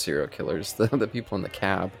 2 other serial killers, the people in the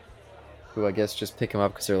cab, who I guess just pick him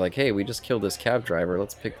up because they're like, "Hey, we just killed this cab driver.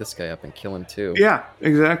 Let's pick this guy up and kill him too." Yeah,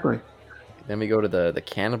 exactly. Then we go to the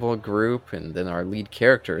cannibal group, and then our lead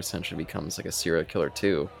character essentially becomes like a serial killer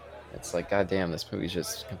too. It's like, goddamn, this movie's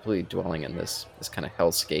just completely dwelling in this kind of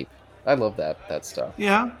hellscape. I love that stuff.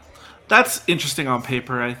 Yeah, that's interesting on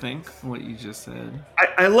paper. I think what you just said.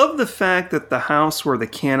 I love the fact that the house where the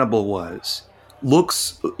cannibal was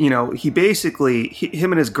looks, he basically,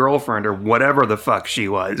 him and his girlfriend or whatever the fuck she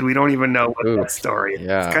was. We don't even know what that story is.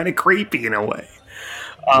 Yeah. It's kind of creepy in a way.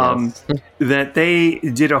 Yes. That they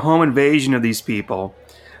did a home invasion of these people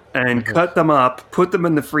and cut them up, put them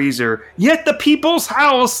in the freezer, yet the people's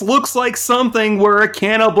house looks like something where a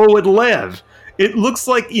cannibal would live. It looks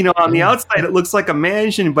like, on the outside, it looks like a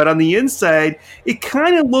mansion, but on the inside, it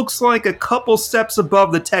kind of looks like a couple steps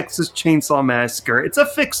above the Texas Chainsaw Massacre. It's a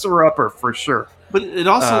fixer-upper for sure. But it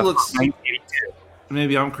also looks. 1982.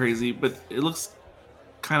 Maybe I'm crazy, but it looks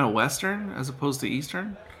kind of Western as opposed to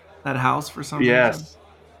Eastern. That house for some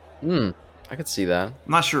reason. I could see that. I'm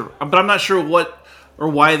not sure, but I'm not sure what or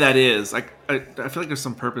why that is. I feel like there's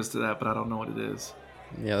some purpose to that, but I don't know what it is.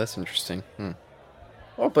 Yeah, that's interesting.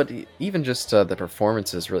 Oh, but even just the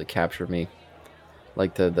performances really captured me.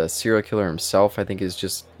 Like the serial killer himself, I think is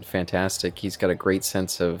just fantastic. He's got a great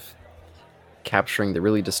sense of capturing the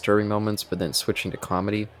really disturbing moments, but then switching to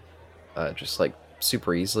comedy, just like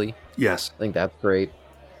super easily. Yes. I think that's great.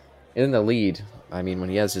 And then the lead, I mean, when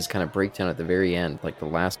he has his kind of breakdown at the very end, like the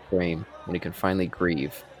last frame, when he can finally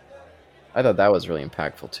grieve, I thought that was really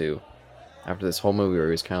impactful too. After this whole movie where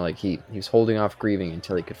he was kind of like, he was holding off grieving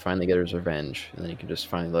until he could finally get his revenge, and then he could just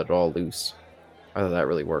finally let it all loose. I thought that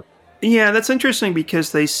really worked. Yeah, that's interesting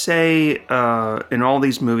because they say in all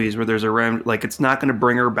these movies where there's a like it's not going to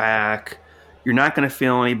bring her back, you're not going to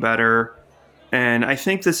feel any better, and I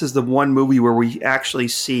think this is the one movie where we actually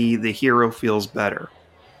see the hero feels better.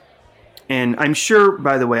 And I'm sure,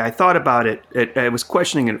 by the way, I thought about it. I was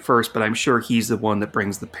questioning it at first, but I'm sure he's the one that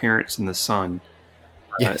brings the parents and the son.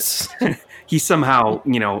 Yes. He somehow,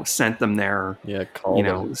 sent them there. Yeah, called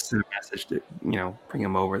him. Sent a message to, bring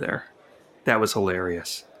him over there. That was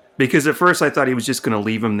hilarious. Because at first I thought he was just going to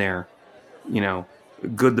leave him there,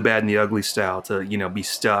 good, the bad, and the ugly style to, be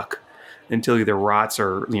stuck until either rots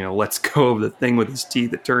or, lets go of the thing with his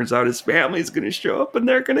teeth. It turns out his family's going to show up and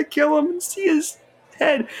they're going to kill him and see his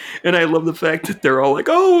head. And I love the fact that they're all like,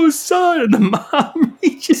 "Oh, son," and the mom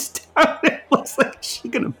reaches down and it looks like she's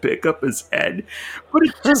gonna pick up his head. But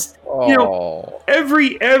it just almost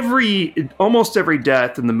every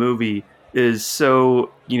death in the movie is so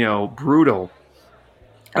brutal.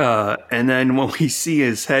 And then when we see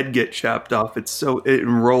his head get chopped off,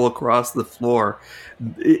 and roll across the floor.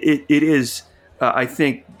 It is. I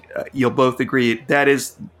think you'll both agree that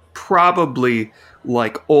is probably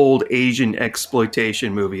like old Asian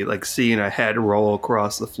exploitation movie, like seeing a head roll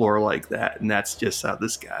across the floor like that, and that's just how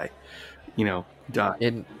this guy,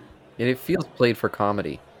 died. It feels played for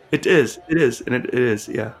comedy. It is, and it is,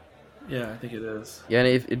 yeah. Yeah, I think it is. Yeah, and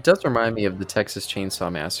it does remind me of the Texas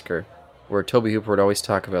Chainsaw Massacre, where Tobe Hooper would always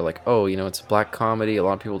talk about like, oh, it's a black comedy. A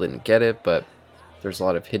lot of people didn't get it, but there's a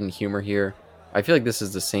lot of hidden humor here. I feel like this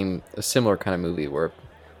is a similar kind of movie where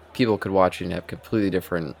people could watch it and have completely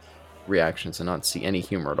different reactions and not see any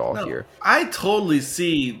humor at all No, here. I totally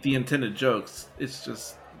see the intended jokes. It's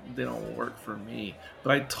just they don't work for me.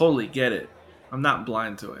 But I totally get it. I'm not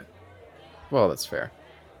blind to it. Well, that's fair.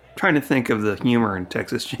 Trying to think of the humor in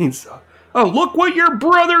Texas Chainsaw. Oh, look what your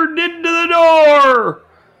brother did to the door!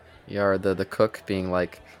 Yeah, or the cook being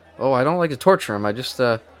like, oh, I don't like to torture him. I just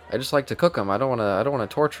like to cook him. I don't want to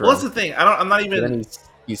torture Well, him. that's the thing. I'm not And then even.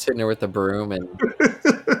 he's sitting there with the broom and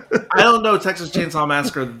I don't know Texas Chainsaw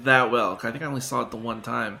Massacre that well. 'Cause I think I only saw it the one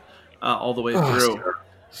time, all the way through.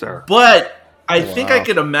 Sir. But I think I Wow.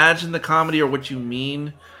 could imagine the comedy or what you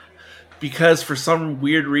mean, because for some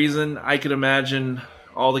weird reason I could imagine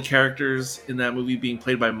all the characters in that movie being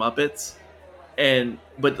played by Muppets,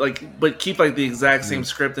 but keep like the exact same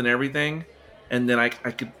script and everything, and then I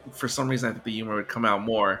could, for some reason, I think the humor would come out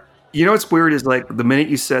more. You know what's weird is like the minute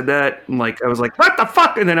you said that, like I was like, what the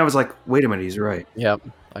fuck? And then I was like, wait a minute, he's right. yep,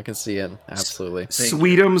 I can see it absolutely. Thank you.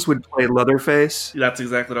 Sweetums would play Leatherface. That's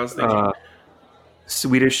exactly what I was thinking.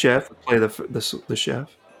 Swedish Chef would play the chef.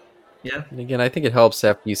 Yeah, And again, I think it helps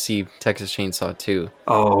after you see Texas Chainsaw 2.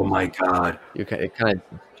 Oh my god. It kind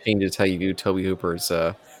of changes how you view Tobe Hooper's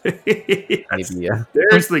Yes. maybe.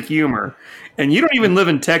 There's the humor, and you don't even live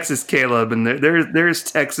in Texas, Caleb, and there's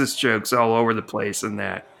Texas jokes all over the place in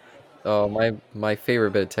that. Oh, my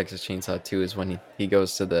favorite bit of Texas Chainsaw 2 is when he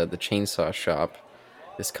goes to the chainsaw shop,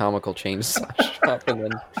 this comical chainsaw shop, and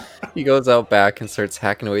then he goes out back and starts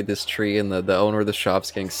hacking away this tree, and the owner of the shop's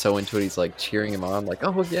getting so into it, he's like cheering him on, like,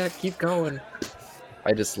 oh yeah, keep going.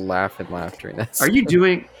 I just laugh and laugh during that. Are you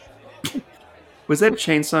doing? Was that a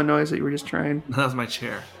chainsaw noise that you were just trying? that was my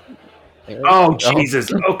chair. scene. Oh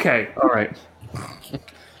Jesus! Okay, all right.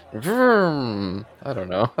 Vroom. I don't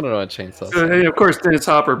know what chainsaw. And of course, Dennis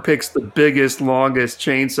Hopper picks the biggest, longest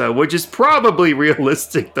chainsaw, which is probably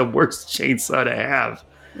realistic the worst chainsaw to have.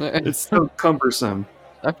 It's so cumbersome.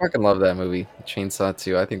 I fucking love that movie, Chainsaw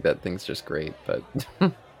 2. I think that thing's just great, but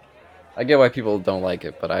I get why people don't like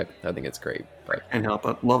it, but I think it's great. Can't help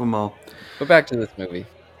it. Love them all. But back to this movie.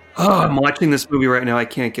 Oh, I'm watching this movie right now. I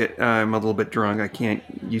can't get. I'm a little bit drunk. I can't.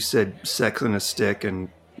 You said sex on a stick, and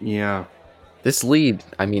yeah. This lead,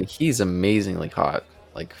 I mean, he's amazingly hot.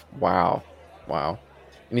 Like, wow. And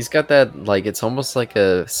he's got that, like, it's almost like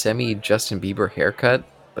a semi-Justin Bieber haircut,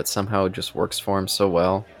 but somehow it just works for him so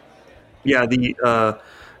well. Yeah,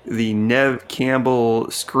 the Nev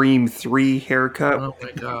Campbell Scream 3 haircut Oh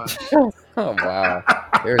my god! Oh, wow.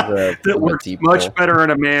 There's a that works deep much pull. better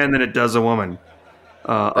in a man than it does a woman.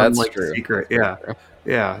 That's Unlike true. Secret, That's yeah, true.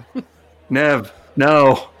 yeah. Nev,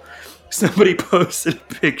 no. Somebody posted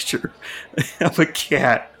a picture of a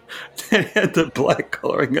cat that had the black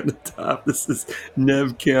coloring on the top. This is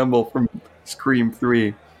Nev Campbell from Scream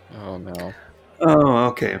 3. Oh, no. Oh,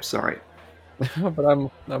 okay. I'm sorry. But I'm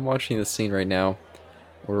watching the scene right now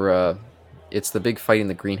where it's the big fight in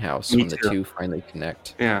the greenhouse Me when the too. two finally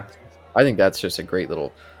connect. Yeah. I think that's just a great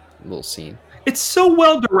little scene. It's so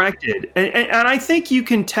well directed, and I think you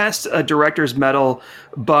can test a director's mettle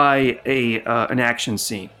by an action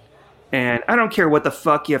scene. And I don't care what the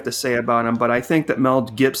fuck you have to say about him, but I think that Mel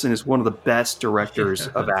Gibson is one of the best directors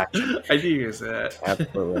of action. I knew you were gonna say that.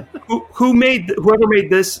 Absolutely. Whoever made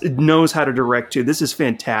this knows how to direct too. This is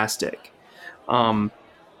fantastic. I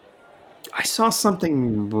saw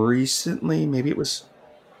something recently. Maybe it was.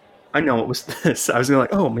 I know it was this. I was gonna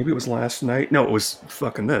like, oh, maybe it was last night. No, it was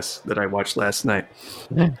fucking this that I watched last night.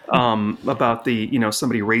 About the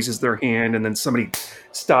somebody raises their hand and then somebody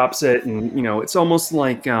stops it, and it's almost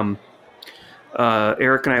like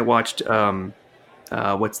Eric and I watched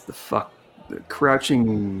what's the fuck,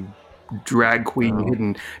 Crouching Drag Queen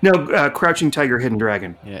Hidden. No, Crouching Tiger, Hidden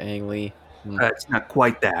Dragon. Yeah, Ang Lee. It's not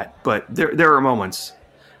quite that, but there are moments,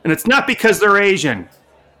 and it's not because they're Asian.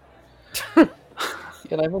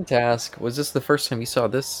 And I meant to ask, was this the first time you saw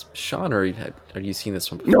this, Sean, or have you seen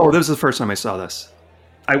this one before? No, this was the first time I saw this.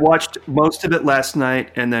 I watched most of it last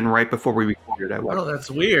night, and then right before we recorded, I watched. Oh,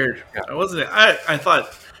 that's weird. Yeah. I wasn't. I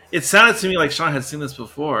thought it sounded to me like Sean had seen this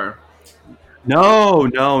before. No.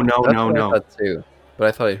 That's what I thought too. But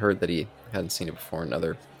I thought I heard that he hadn't seen it before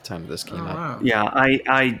another time this came out. Wow.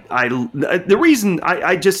 Yeah, the reason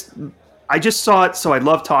I just saw it, so I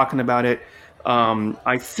love talking about it.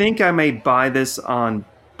 I think I may buy this on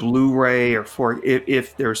Blu-ray or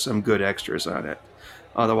if there's some good extras on it.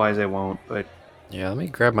 Otherwise, I won't. But Yeah, let me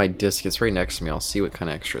grab my disc. It's right next to me. I'll see what kind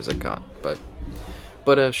of extras it got. But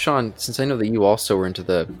But Sean, since I know that you also were into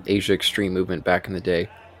the Asia Extreme movement back in the day,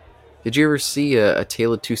 did you ever see A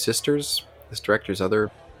Tale of Two Sisters? This director's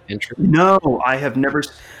other entry. No, I have never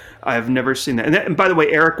seen that. And by the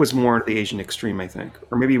way, Eric was more into the Asian extreme, I think,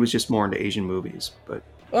 or maybe he was just more into Asian movies. But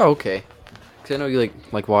Oh, okay. 'Cause I know you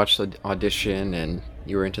like watched Audition, and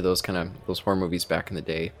you were into those horror movies back in the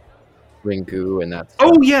day, Ringu and that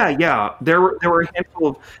stuff. oh yeah. There were a handful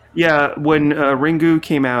of when Ringu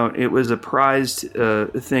came out, it was a prized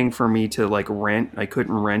thing for me to like rent. I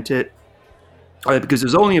couldn't rent it because it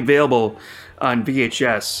was only available on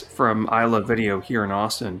VHS from I Love Video here in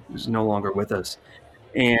Austin, who's no longer with us.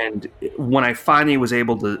 And when I finally was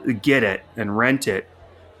able to get it and rent it,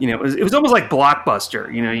 it was almost like Blockbuster.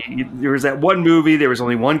 There was that one movie, there was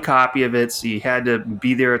only one copy of it, so you had to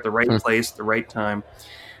be there at the right place at the right time.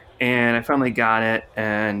 And I finally got it,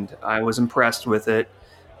 and I was impressed with it.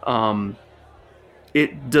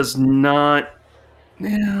 It does not,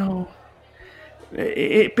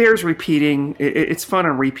 it bears repeating. It's fun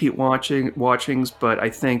on repeat watchings, but I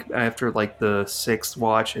think after like the sixth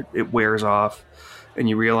watch, it wears off, and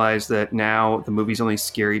you realize that now the movie's only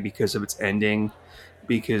scary because of its ending.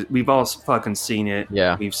 Because we've all fucking seen it.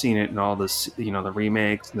 Yeah. We've seen it in all this, the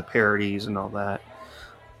remakes and the parodies and all that.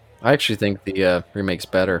 I actually think the remake's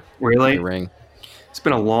better. Really? The Ring. It's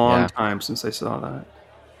been a long Yeah. time since I saw that.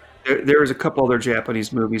 There's a couple other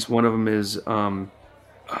Japanese movies. One of them is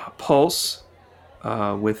Pulse,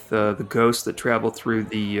 with the ghosts that travel through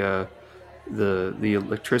the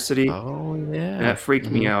electricity. Oh yeah. That freaked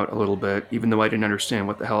me out a little bit, even though I didn't understand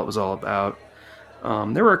what the hell it was all about.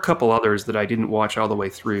 There were a couple others that I didn't watch all the way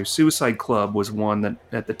through. Suicide Club was one that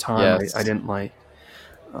at the time Yes. I didn't like.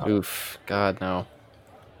 Oof. God no.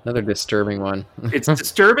 Another disturbing one. It's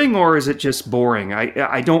disturbing, or is it just boring?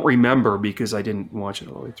 I don't remember because I didn't watch it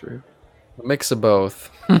all the way through. A mix of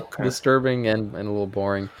both. Okay. Disturbing and a little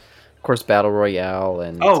boring. Of course, Battle Royale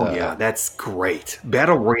and Yeah, that's great.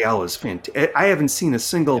 Battle Royale is fantastic. I haven't seen a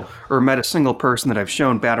single or met a single person that I've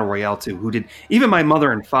shown Battle Royale to who did. Even my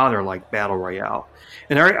mother and father liked Battle Royale.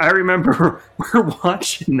 And I remember we're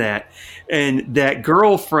watching that, and that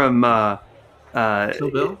girl from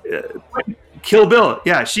Kill Bill? Kill Bill,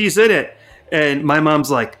 yeah, she's in it. And my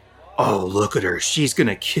mom's like, oh, look at her. She's going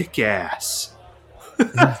to kick ass.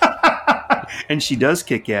 And she does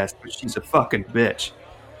kick ass, but she's a fucking bitch.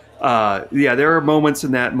 There are moments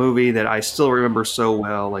in that movie that I still remember so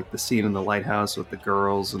well, like the scene in the lighthouse with the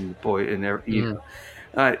girls and the boy and everything.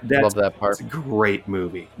 Love that part. That's a great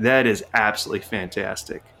movie. That is absolutely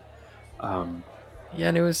fantastic. Yeah,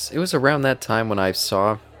 and it was around that time when I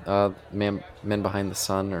saw Men Behind the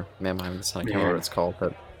Sun, or Man Behind the Sun. I can't remember what it's called,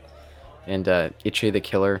 but Itchy the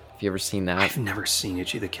Killer. Have you ever seen that? I've never seen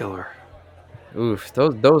Itchy the Killer. Oof,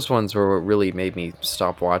 those ones were what really made me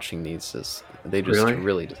stop watching these. They just Really?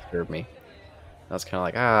 really disturbed me. I was kind of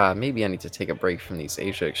like, maybe I need to take a break from these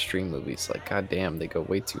Asia Extreme movies. Like, goddamn, they go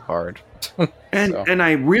way too hard. And So, and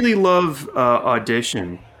I really love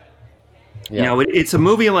Audition. yeah. It's a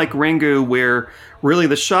movie like Ringu where really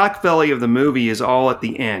the shock value of the movie is all at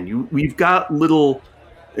the end. We've got little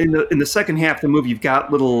in the second half of the movie. You've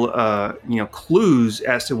got little clues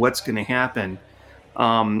as to what's going to happen,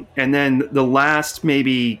 and then the last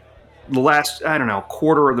I don't know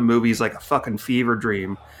quarter of the movie is like a fucking fever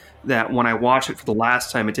dream. That when I watched it for the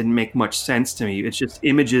last time, it didn't make much sense to me. It's just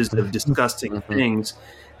images of disgusting things,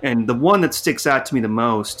 and the one that sticks out to me the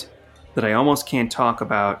most that I almost can't talk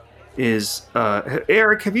about is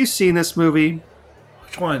Eric. Have you seen this movie?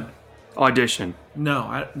 Which one? Audition. No,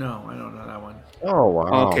 I don't know that one. Oh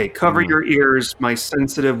wow. Okay, cover your ears, my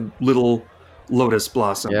sensitive little lotus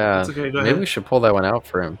blossom. Yeah. It's okay, go Maybe ahead. we should pull that one out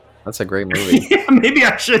for him. That's a great movie. Yeah, maybe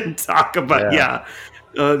I shouldn't talk about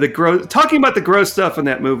the gross. Talking about the gross stuff in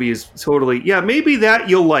that movie is totally maybe that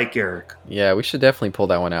you'll like, Eric. Yeah, we should definitely pull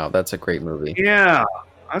that one out. That's a great movie. Yeah,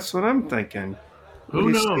 that's what I'm thinking. Who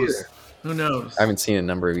Let me see knows? it. Who knows? I haven't seen it in a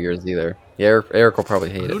number of years either. Yeah, Eric will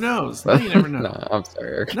probably hate Who it. knows? No, you never know. No, I'm sorry,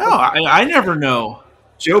 Eric. No, I never know.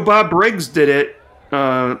 Joe Bob Briggs did it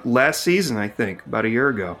last season, I think, about a year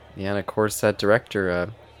ago. Yeah, and of course that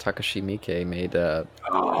director Takashi Miike made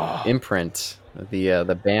Imprint,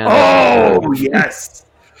 the band. Oh yes.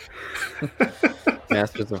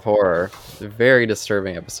 Masters of Horror. A very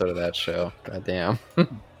disturbing episode of that show. God damn.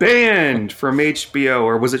 Banned from HBO,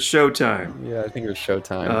 or was it Showtime? Yeah, I think it was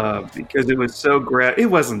Showtime. Because it was so it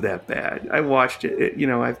wasn't that bad. I watched it.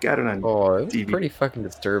 I've got it on. Oh, it was TV. pretty fucking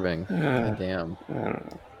disturbing. God damn. I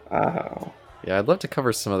don't know. Oh. Yeah, I'd love to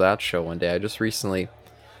cover some of that show one day. I just recently,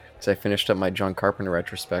 because I finished up my John Carpenter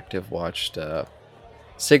retrospective, watched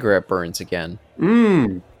Cigarette Burns again.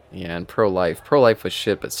 Yeah, and Pro Life. Pro Life was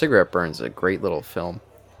shit, but Cigarette Burn's a great little film,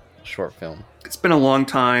 short film. It's been a long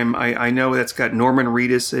time. I know that's got Norman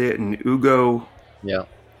Reedus in it and Ugo Yeah,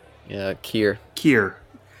 yeah, Kier, Kier.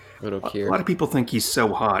 Udo A Kier. lot of people think he's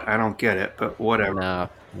so hot. I don't get it, but whatever.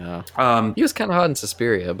 No. He was kind of hot in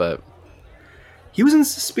Suspiria, but He was in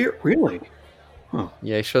Suspiria, really?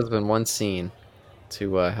 yeah, he shows up in one scene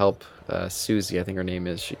to help Susie, I think her name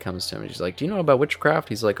is. She comes to him and she's like, "Do you know about witchcraft?"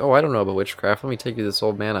 He's like, "Oh, I don't know about witchcraft. Let me take you to this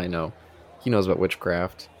old man I know. He knows about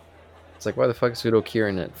witchcraft." It's like, why the fuck is Udo Kier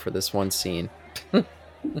in it for this one scene?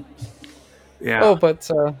 Yeah. Oh, but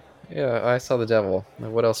yeah, I saw the devil. Now,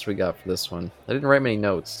 what else do we got for this one? I didn't write many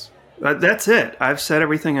notes. That's it. I've said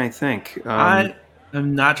everything I think. I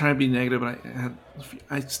am not trying to be negative, but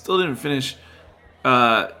I still didn't finish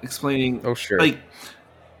explaining. Oh, sure. Like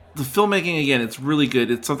the filmmaking again, it's really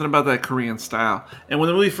good. It's something about that Korean style. And when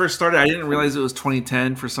the movie first started, I didn't realize it was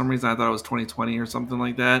 2010. For some reason, I thought it was 2020 or something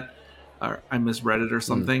like that, or I misread it or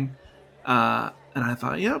something. And I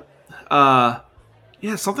thought, yep,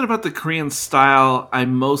 yeah, something about the Korean style I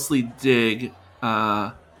mostly dig.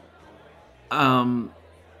 And then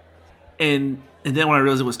when I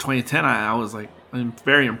realized it was 2010, I was like, I'm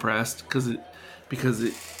very impressed because it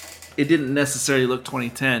didn't necessarily look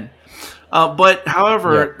 2010. But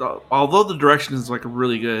however, although the direction is like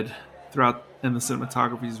really good throughout and the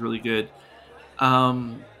cinematography is really good,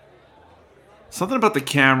 something about the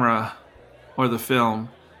camera or the film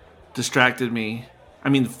distracted me. I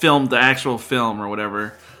mean, the actual film or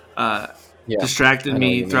whatever, distracted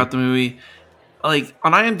me throughout the movie. Like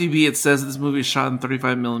on IMDb, it says this movie is shot in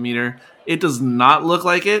 35 millimeter. It does not look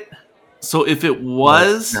like it. So if it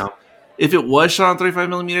was, if it was shot on 35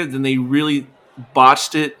 millimeter, then they really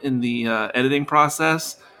botched it in the editing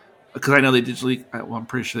process. Because I know they digitally, well, I'm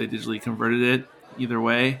pretty sure they digitally converted it either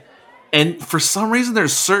way. And for some reason,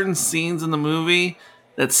 there's certain scenes in the movie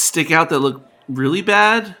that stick out that look really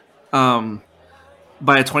bad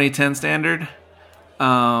by a 2010 standard.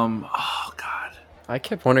 Oh God. I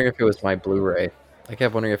kept wondering if it was my Blu-ray. I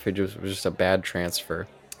kept wondering if it was just a bad transfer.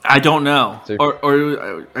 I don't know,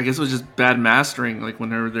 or I guess it was just bad mastering, like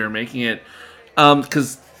whenever they were making it.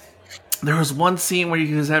 Because there was one scene where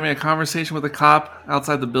he was having a conversation with a cop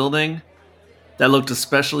outside the building that looked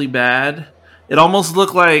especially bad. It almost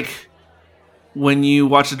looked like when you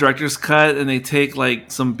watch the director's cut and they take like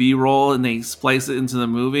some B-roll and they splice it into the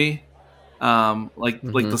movie. Like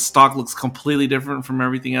the stock looks completely different from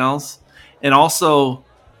everything else. And also,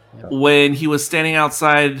 when he was standing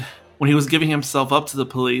outside, when he was giving himself up to the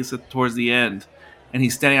police towards the end, and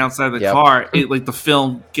he's standing outside the car, like the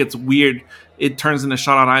film gets weird. It turns into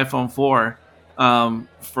shot on iPhone 4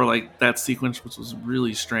 for like that sequence, which was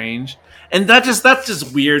really strange. And that's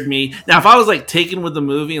just weird me. Now, if I was like taken with the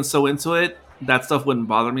movie and so into it, that stuff wouldn't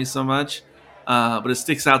bother me so much. But it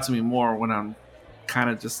sticks out to me more when I'm kind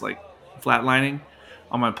of just like flatlining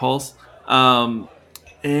on my pulse.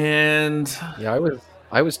 And yeah,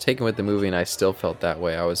 I was taken with the movie and I still felt that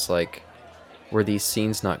way. I was like, were these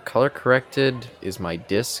scenes not color corrected? Is my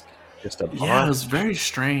disc just a box? Yeah, it was very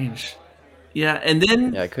strange. Yeah, and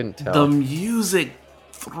then I couldn't tell. The music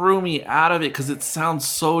threw me out of it because it sounds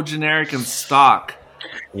so generic and stock.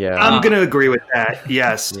 Yeah, I'm gonna agree with that.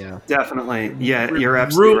 Yes, definitely. Yeah, you're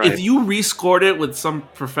absolutely right. If you rescored it with some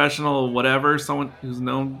professional, whatever, someone who's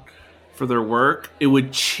known for their work, it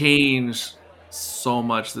would change so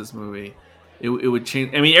much. This movie, it would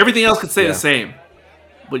change. I mean, everything else could stay the same,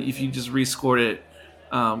 but if you just rescored it,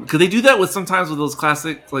 because they do that with sometimes with those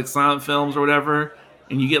classic like silent films or whatever.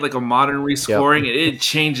 And you get like a modern rescoring, it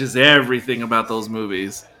changes everything about those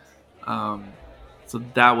movies. So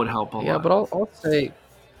that would help a lot. Yeah, but I'll say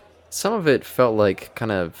some of it felt like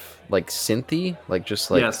kind of like synthy, like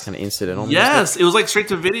just like kind of incidental. Yes, it was like straight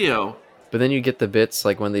to video. But then you get the bits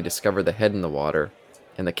like when they discover the head in the water,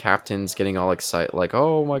 and the captain's getting all excited, like,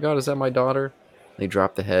 "Oh my god, is that my daughter?" They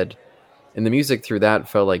drop the head, and the music through that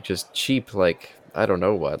felt like just cheap, like I don't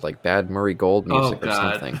know what, like bad Murray Gold music or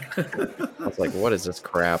something. I was like, what is this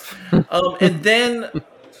crap? And then,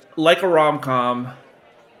 like a rom-com,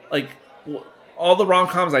 like all the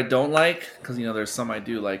rom-coms I don't like, because you know there's some I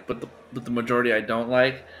do like, but the majority I don't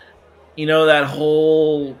like. You know that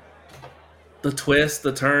whole the twist,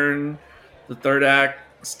 the turn, the third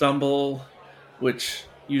act stumble, which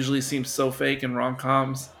usually seems so fake in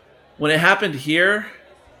rom-coms. When it happened here,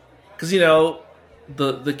 because you know.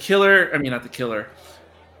 The killer, I mean not the killer,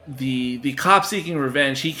 the cop seeking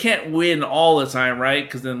revenge, he can't win all the time, right?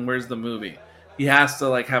 Because then where's the movie? He has to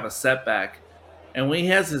like have a setback, and when he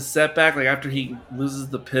has his setback, like after he loses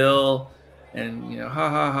the pill, and you know, ha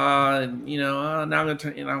ha ha, and you know, now I'm gonna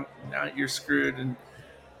turn, you know, now you're screwed, and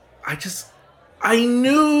I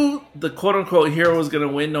knew the quote unquote hero was going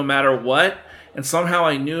to win no matter what, and somehow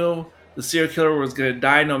I knew the serial killer was going to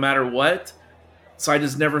die no matter what. So I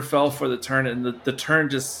just never fell for the turn, and the turn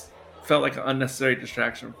just felt like an unnecessary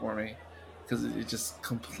distraction for me because it just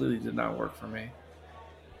completely did not work for me.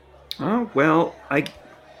 Oh well, I'm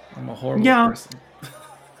a horrible person.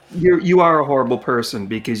 You are a horrible person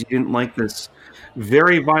because you didn't like this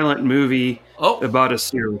very violent movie about a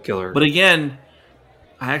serial killer. But again,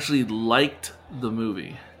 I actually liked the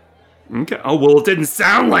movie. Okay. Oh well, it didn't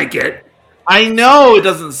sound like it. I know it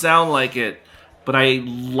doesn't sound like it, but I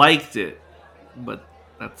liked it. But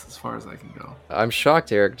that's as far as I can go. I'm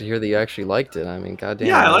shocked, Eric, to hear that you actually liked it. I mean, goddamn.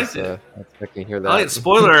 Yeah, I liked it. I was expecting to hear that.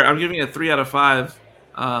 Spoiler, I'm giving it a 3 out of 5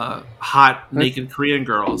 hot, naked Korean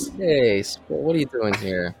girls. Hey, what are you doing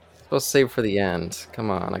here? Supposed to save for the end. Come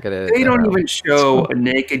on, I gotta. They don't even show a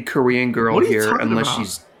naked Korean girl here unless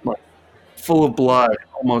she's like full of blood,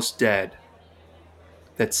 almost dead.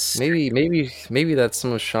 That's maybe that's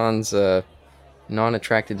some of Sean's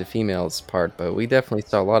non-attracted to females part, but we definitely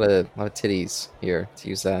saw a lot of titties here, to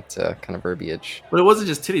use that kind of verbiage. But it wasn't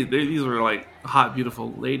just titties; these were like hot,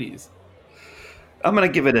 beautiful ladies. I'm gonna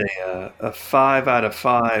give it a 5 out of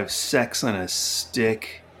 5. Sex on a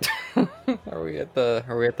stick. Are we at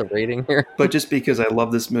the rating here? But just because I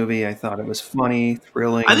love this movie, I thought it was funny,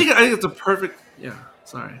 thrilling. I think it's a perfect. Yeah,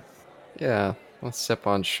 sorry. Yeah, let's step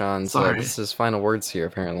on Sean's. Sorry. This is his final words here,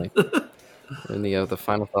 apparently. In the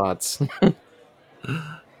final thoughts.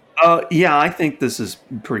 Yeah, I think this is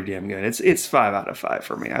pretty damn good. It's 5 out of 5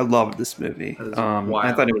 for me. I loved this movie.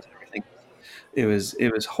 I thought it was everything.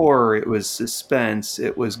 It was horror. It was suspense.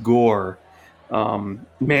 It was gore.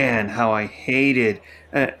 Man, how I hated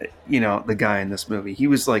the guy in this movie. He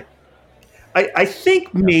was like, I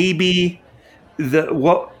think maybe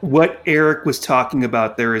what Eric was talking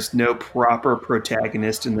about. There is no proper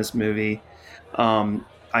protagonist in this movie.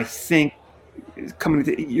 I think.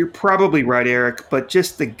 You're probably right, Eric, but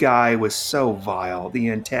just the guy was so vile. The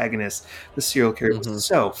antagonist, the serial killer, was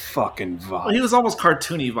so fucking vile. Well, he was almost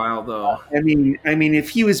cartoony vile, though. I mean, if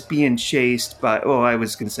he was being chased by, I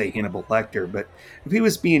was going to say Hannibal Lecter, but if he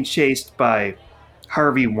was being chased by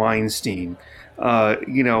Harvey Weinstein,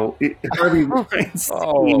 Harvey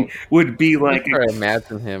Weinstein would be like. I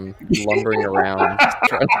imagine him lumbering around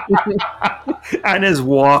on his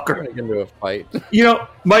walker, trying to get into a fight.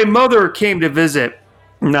 My mother came to visit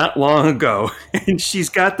not long ago, and she's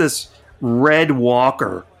got this red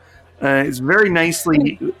walker. It's very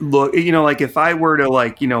nicely look. Like if I were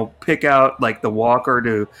to pick out the walker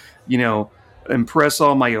to impress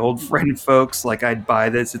all my old friend folks, I'd buy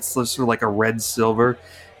this. It's sort of like a red silver.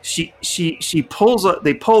 She pulls up.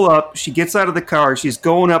 They pull up. She gets out of the car. She's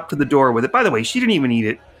going up to the door with it. By the way, she didn't even need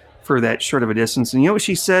it for that short of a distance. And you know what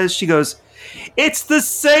she says? She goes, "It's the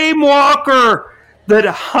same walker that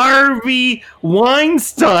Harvey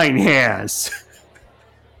Weinstein has."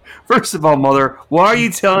 First of all, Mother, why are you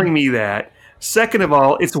telling me that? Second of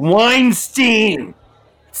all, it's Weinstein.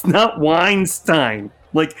 It's not Weinstein.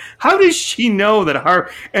 How does she know that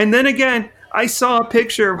And then again, I saw a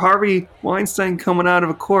picture of Harvey Weinstein coming out of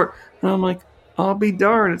a court, and I'm like, I'll be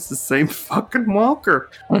darned, it's the same fucking walker.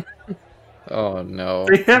 Oh, no.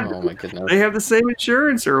 Oh, my goodness. They have the same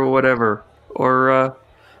insurance or whatever. Or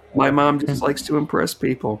my mom just likes to impress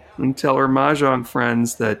people and tell her mahjong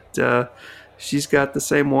friends that she's got the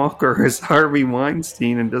same walker as Harvey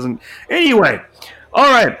Weinstein and doesn't... Anyway,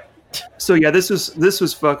 all right. So, yeah, this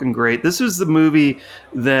was fucking great. This was the movie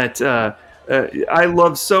that... I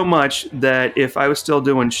love so much that if I was still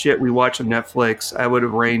doing shit we watch on Netflix, I would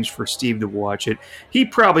arrange for Steve to watch it. He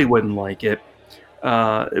probably wouldn't like it,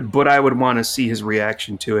 but I would want to see his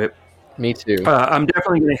reaction to it. Me too. I'm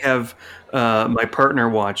definitely going to have my partner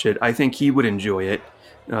watch it. I think he would enjoy it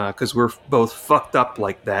because we're both fucked up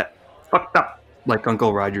like that. Fucked up, like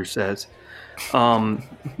Uncle Roger says.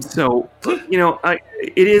 So,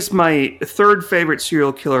 it is my third favorite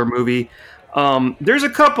serial killer movie. There's a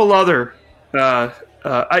couple other... I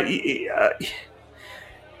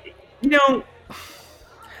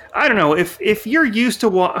don't know if you're used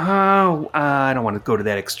to I don't want to go to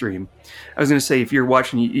that extreme. I was going to say if you're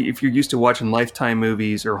used to watching Lifetime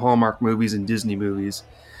movies or Hallmark movies and Disney movies,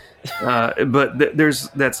 but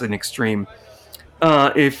that's an extreme.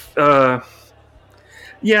 If you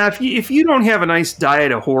don't have a nice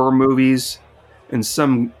diet of horror movies and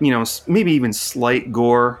some maybe even slight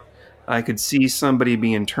gore, I could see somebody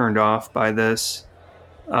being turned off by this.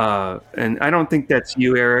 And I don't think that's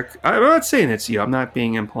you, Eric. I'm not saying it's you. I'm not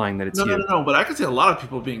implying that it's you. No. But I could see a lot of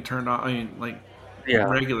people being turned off. I mean,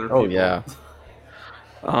 regular people. Oh, yeah.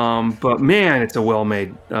 But man, it's a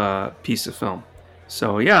well-made piece of film.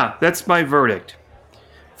 So yeah, that's my verdict.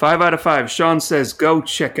 5 out of 5. Sean says, go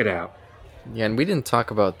check it out. Yeah, and we didn't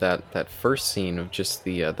talk about that first scene of just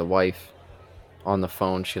the wife on the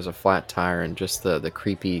phone. She has a flat tire, and just the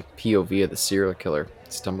creepy POV of the serial killer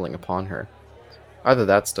stumbling upon her. Either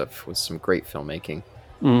that stuff was some great filmmaking.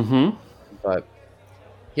 Mm-hmm. But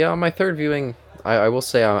yeah, on my third viewing, I will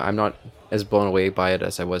say I'm not as blown away by it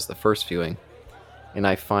as I was the first viewing, and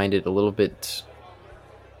I find it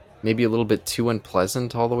maybe a little bit too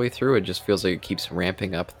unpleasant all the way through. It just feels like it keeps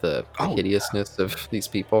ramping up the hideousness of these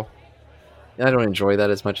people. And I don't enjoy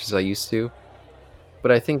that as much as I used to.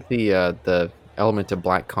 But I think the element of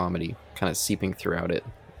black comedy kind of seeping throughout it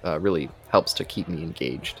really helps to keep me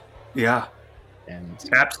engaged. Yeah, And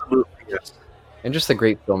absolutely. Yes. and just the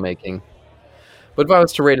great filmmaking. But if I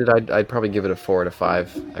was to rate it, I'd probably give it a 4 out of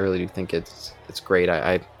 5. I really do think it's great.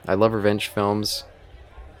 I love revenge films,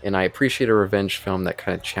 and I appreciate a revenge film that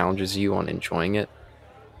kind of challenges you on enjoying it.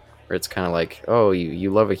 Where it's kind of like, oh,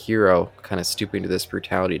 you love a hero kind of stooping to this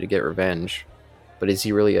brutality to get revenge, but is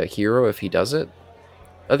he really a hero if he does it?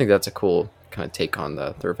 I think that's a cool kind of take on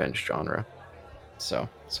the revenge genre. So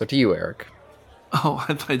to you, Eric. Oh,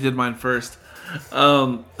 I thought I did mine first.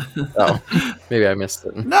 Oh, maybe I missed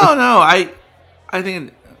it. No, I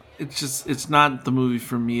think it's not the movie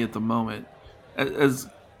for me at the moment.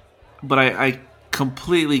 But I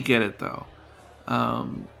completely get it though.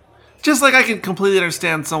 Just like I can completely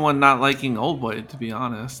understand someone not liking Oldboy. To be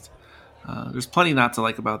honest, there's plenty not to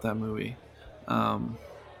like about that movie.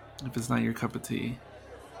 If it's not your cup of tea,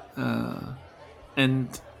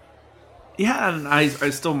 and yeah, and I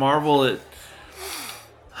still marvel at.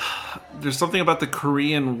 There's something about the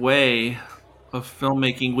Korean way of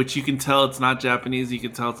filmmaking, which you can tell it's not Japanese, you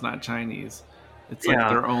can tell it's not Chinese. It's like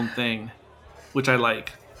their own thing, which I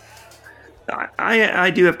like.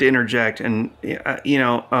 I do have to interject, and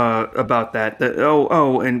about that.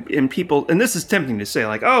 And people, and this is tempting to say,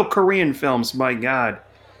 like, oh, Korean films, my God,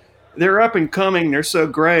 they're up and coming, they're so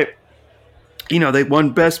great. They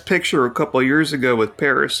won Best Picture a couple of years ago with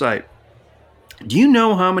Parasite. Do you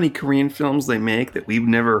know how many Korean films they make that we've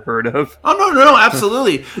never heard of? Oh, no,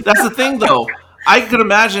 absolutely. That's the thing, though. I could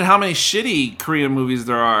imagine how many shitty Korean movies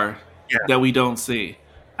there are that we don't see.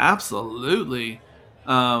 Absolutely.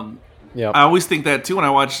 I always think that, too, when I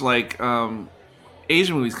watch, like,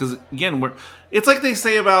 Asian movies. Because, again, it's like they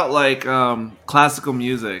say about, like, classical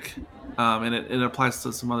music. And it applies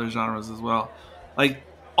to some other genres as well. Like,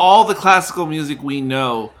 all the classical music we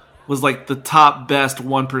know was like the top best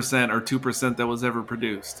 1% or 2% that was ever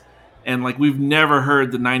produced. And like we've never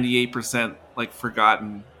heard the 98% like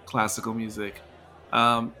forgotten classical music.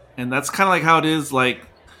 And that's kind of like how it is like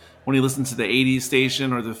when you listen to the 80s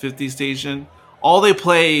station or the 50s station, all they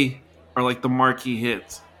play are like the marquee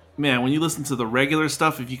hits. Man, when you listen to the regular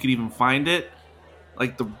stuff, if you could even find it,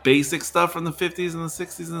 like the basic stuff from the 50s and the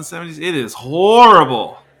 60s and the 70s, it is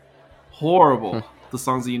horrible. Horrible. The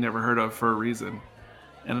songs that you never heard of for a reason.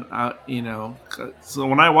 And so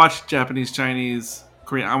when I watch Japanese, Chinese,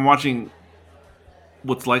 Korean, I'm watching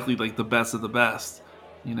what's likely like the best of the best,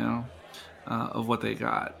 of what they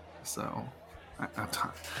got. So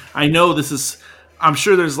I know this is. I'm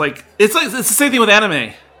sure there's like it's the same thing with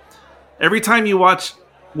anime. Every time you watch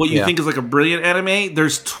what you think is like a brilliant anime,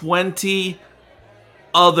 there's 20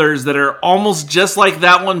 others that are almost just like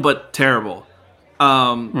that one but terrible.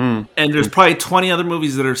 And there's probably 20 other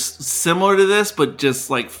movies that are similar to this, but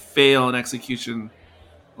just like fail in execution,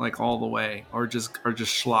 like all the way, or just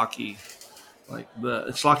schlocky, like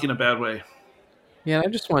it's schlocky in a bad way. Yeah, and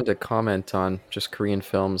I just wanted to comment on just Korean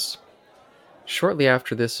films. Shortly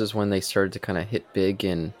after this is when they started to kind of hit big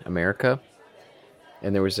in America,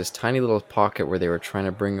 and there was this tiny little pocket where they were trying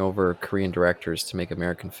to bring over Korean directors to make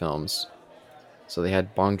American films. So they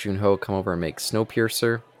had Bong Joon-ho come over and make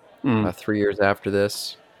Snowpiercer. 3 years after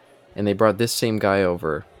this, and they brought this same guy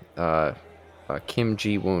over, Kim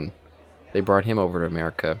Ji-woon. They brought him over to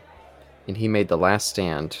America, and he made The Last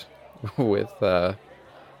Stand with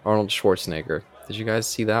Arnold Schwarzenegger. Did you guys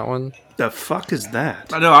see that one? The fuck is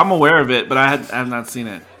that? I know, I'm aware of it, but I have not seen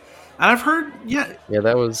it. And I've heard, yeah,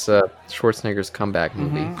 that was Schwarzenegger's comeback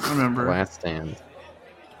movie. I remember. The Last Stand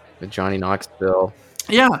with Johnny Knoxville.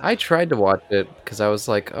 Yeah, I tried to watch it because I was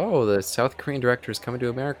like, oh, the South Korean director is coming to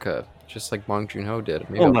America, just like Bong Joon-ho did.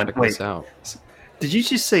 Maybe I'll check this out. Did you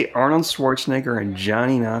just say Arnold Schwarzenegger and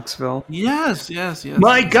Johnny Knoxville? Yes.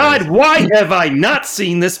 My God, why have I not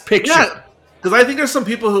seen this picture? Yeah, because I think there's some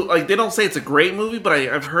people who, like, they don't say it's a great movie, but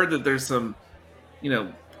I've heard that there's some,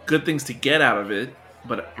 good things to get out of it,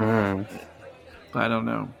 but I don't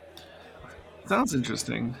know. Sounds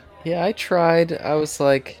interesting. Yeah, I tried. I was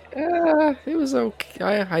like, it was okay.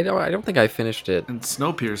 I don't think I finished it. And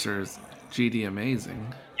Snowpiercer is GD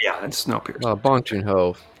amazing. Yeah, it's Snowpiercer. Well, Bong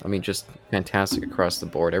Joon-ho, I mean, just fantastic across the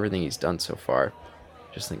board. Everything he's done so far,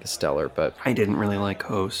 just think is stellar. But I didn't really like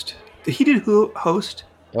Host. He did Host?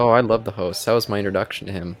 oh, I love The Host. That was my introduction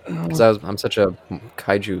to him because I'm such a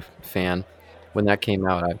kaiju fan. When that came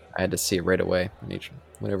out, I had to see it right away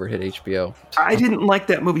whenever it hit HBO. I didn't like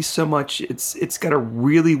that movie so much. It's got a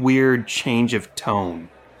really weird change of tone.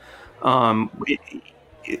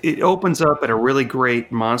 It opens up at a really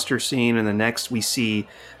great monster scene, and the next we see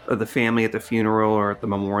the family at the funeral or at the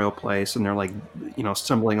memorial place, and they're like,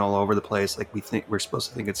 stumbling all over the place. Like we're supposed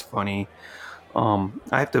to think it's funny. I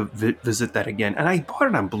have to visit that again, and I bought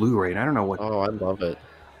it on Blu-ray. And I don't know what. Oh, I love it.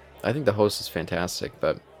 I think The Host is fantastic.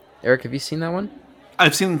 But Eric, have you seen that one?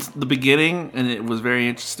 I've seen the beginning, and it was very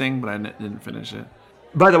interesting, but I didn't finish it.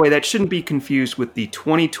 By the way, that shouldn't be confused with the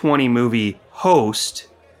 2020 movie Host,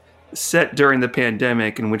 set during the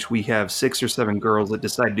pandemic, in which we have 6 or 7 girls that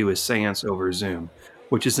decide to do a seance over Zoom,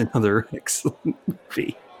 which is another excellent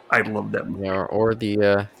movie. I love that movie. Yeah, or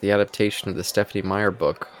the adaptation of the Stephanie Meyer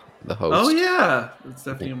book, The Host. Oh yeah, it's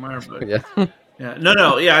Stephanie Meyer book. Yeah. Yeah,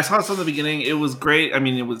 no, yeah, I saw it from the beginning. It was great. I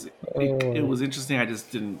mean, it was interesting. I just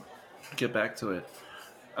didn't get back to it.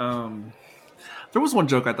 There was one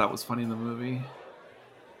joke I thought was funny in the movie.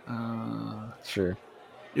 Sure.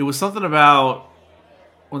 It was something about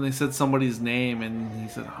when they said somebody's name, and he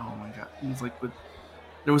said, "Oh my god," he was like, "But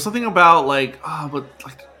there was something about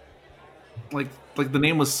but the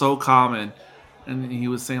name was so common," and he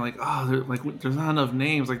was saying there's not enough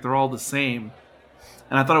names, like they're all the same."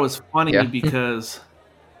 And I thought it was funny because,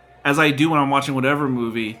 as I do when I'm watching whatever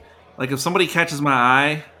movie, like if somebody catches my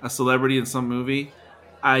eye, a celebrity in some movie,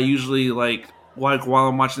 I usually while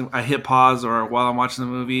I'm watching, I hit pause, or while I'm watching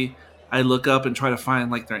the movie, I look up and try to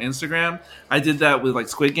find their Instagram. I did that with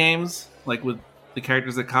Squid Games, with the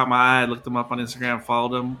characters that caught my eye. I looked them up on Instagram,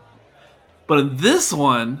 followed them. But in this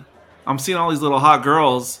one, I'm seeing all these little hot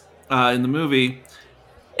girls in the movie,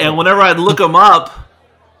 and whenever I look them up,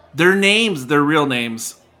 their real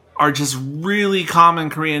names, are just really common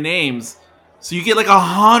Korean names. So you get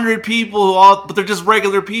 100 people but they're just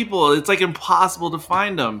regular people. It's impossible to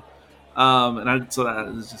find them. So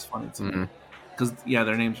that is just funny to me. Because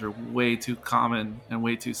their names are way too common and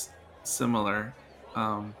way too similar.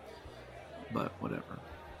 But whatever.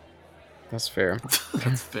 That's fair.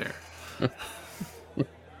 That's fair.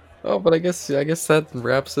 Oh, but I guess that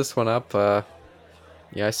wraps this one up.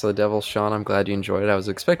 Yeah, I saw The Devil, Sean. I'm glad you enjoyed it. I was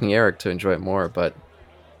expecting Eric to enjoy it more, but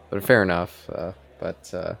fair enough.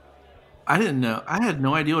 I didn't know. I had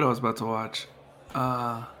no idea what I was about to watch.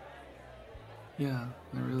 Yeah,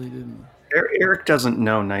 I really didn't. Eric doesn't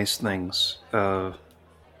know nice things.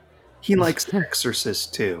 He likes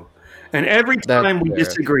Exorcist too. And every time we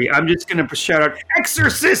disagree, I'm just going to shout out,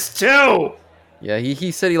 Exorcist 2! Yeah,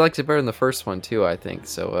 he said he liked it better than the first one too, I think.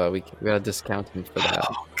 So we got to discount him for that.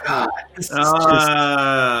 Oh, God.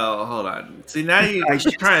 Hold on. See, now you're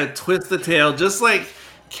trying to twist the tail, just like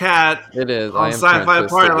Kat it is. on Sci-Fi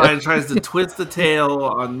Party Line tries to twist the tail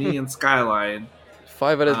on me and Skyline.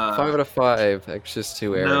 5 out of 5. Exorcist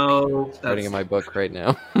 2, Eric. No. Writing in my book right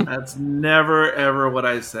now. That's never, ever what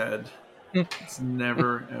I said. It's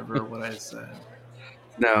never, ever what I said.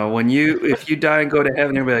 No, if you die and go to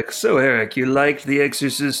heaven, you'll be like, so Eric, you liked The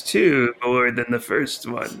Exorcist 2 more than the first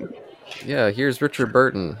one. Yeah, here's Richard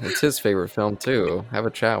Burton. It's his favorite film too. Have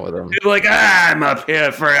a chat with him. You're like, I'm up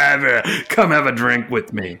here forever. Come have a drink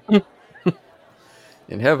with me.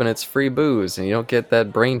 In heaven, it's free booze, and you don't get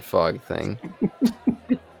that brain fog thing.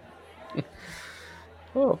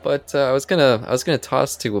 Oh, but I was gonna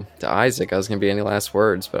toss to Isaac. I was gonna be any last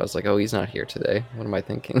words, but I was like, oh, he's not here today. What am I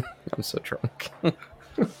thinking? I'm so drunk.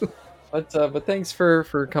 But thanks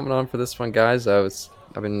for coming on for this one, guys. I've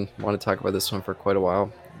been wanting to talk about this one for quite a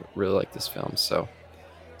while. Really like this film, so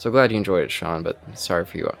glad you enjoyed it, Sean. But sorry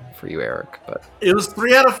for you, Eric. But it was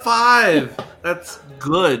 3 out of 5. That's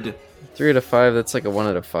good. 3 out of 5. That's like a 1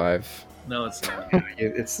 out of 5. No, it's not.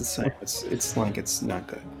 It's the same. It's like it's not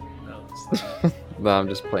good. No, it's not. No, I'm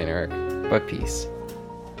just playing, Eric. But peace.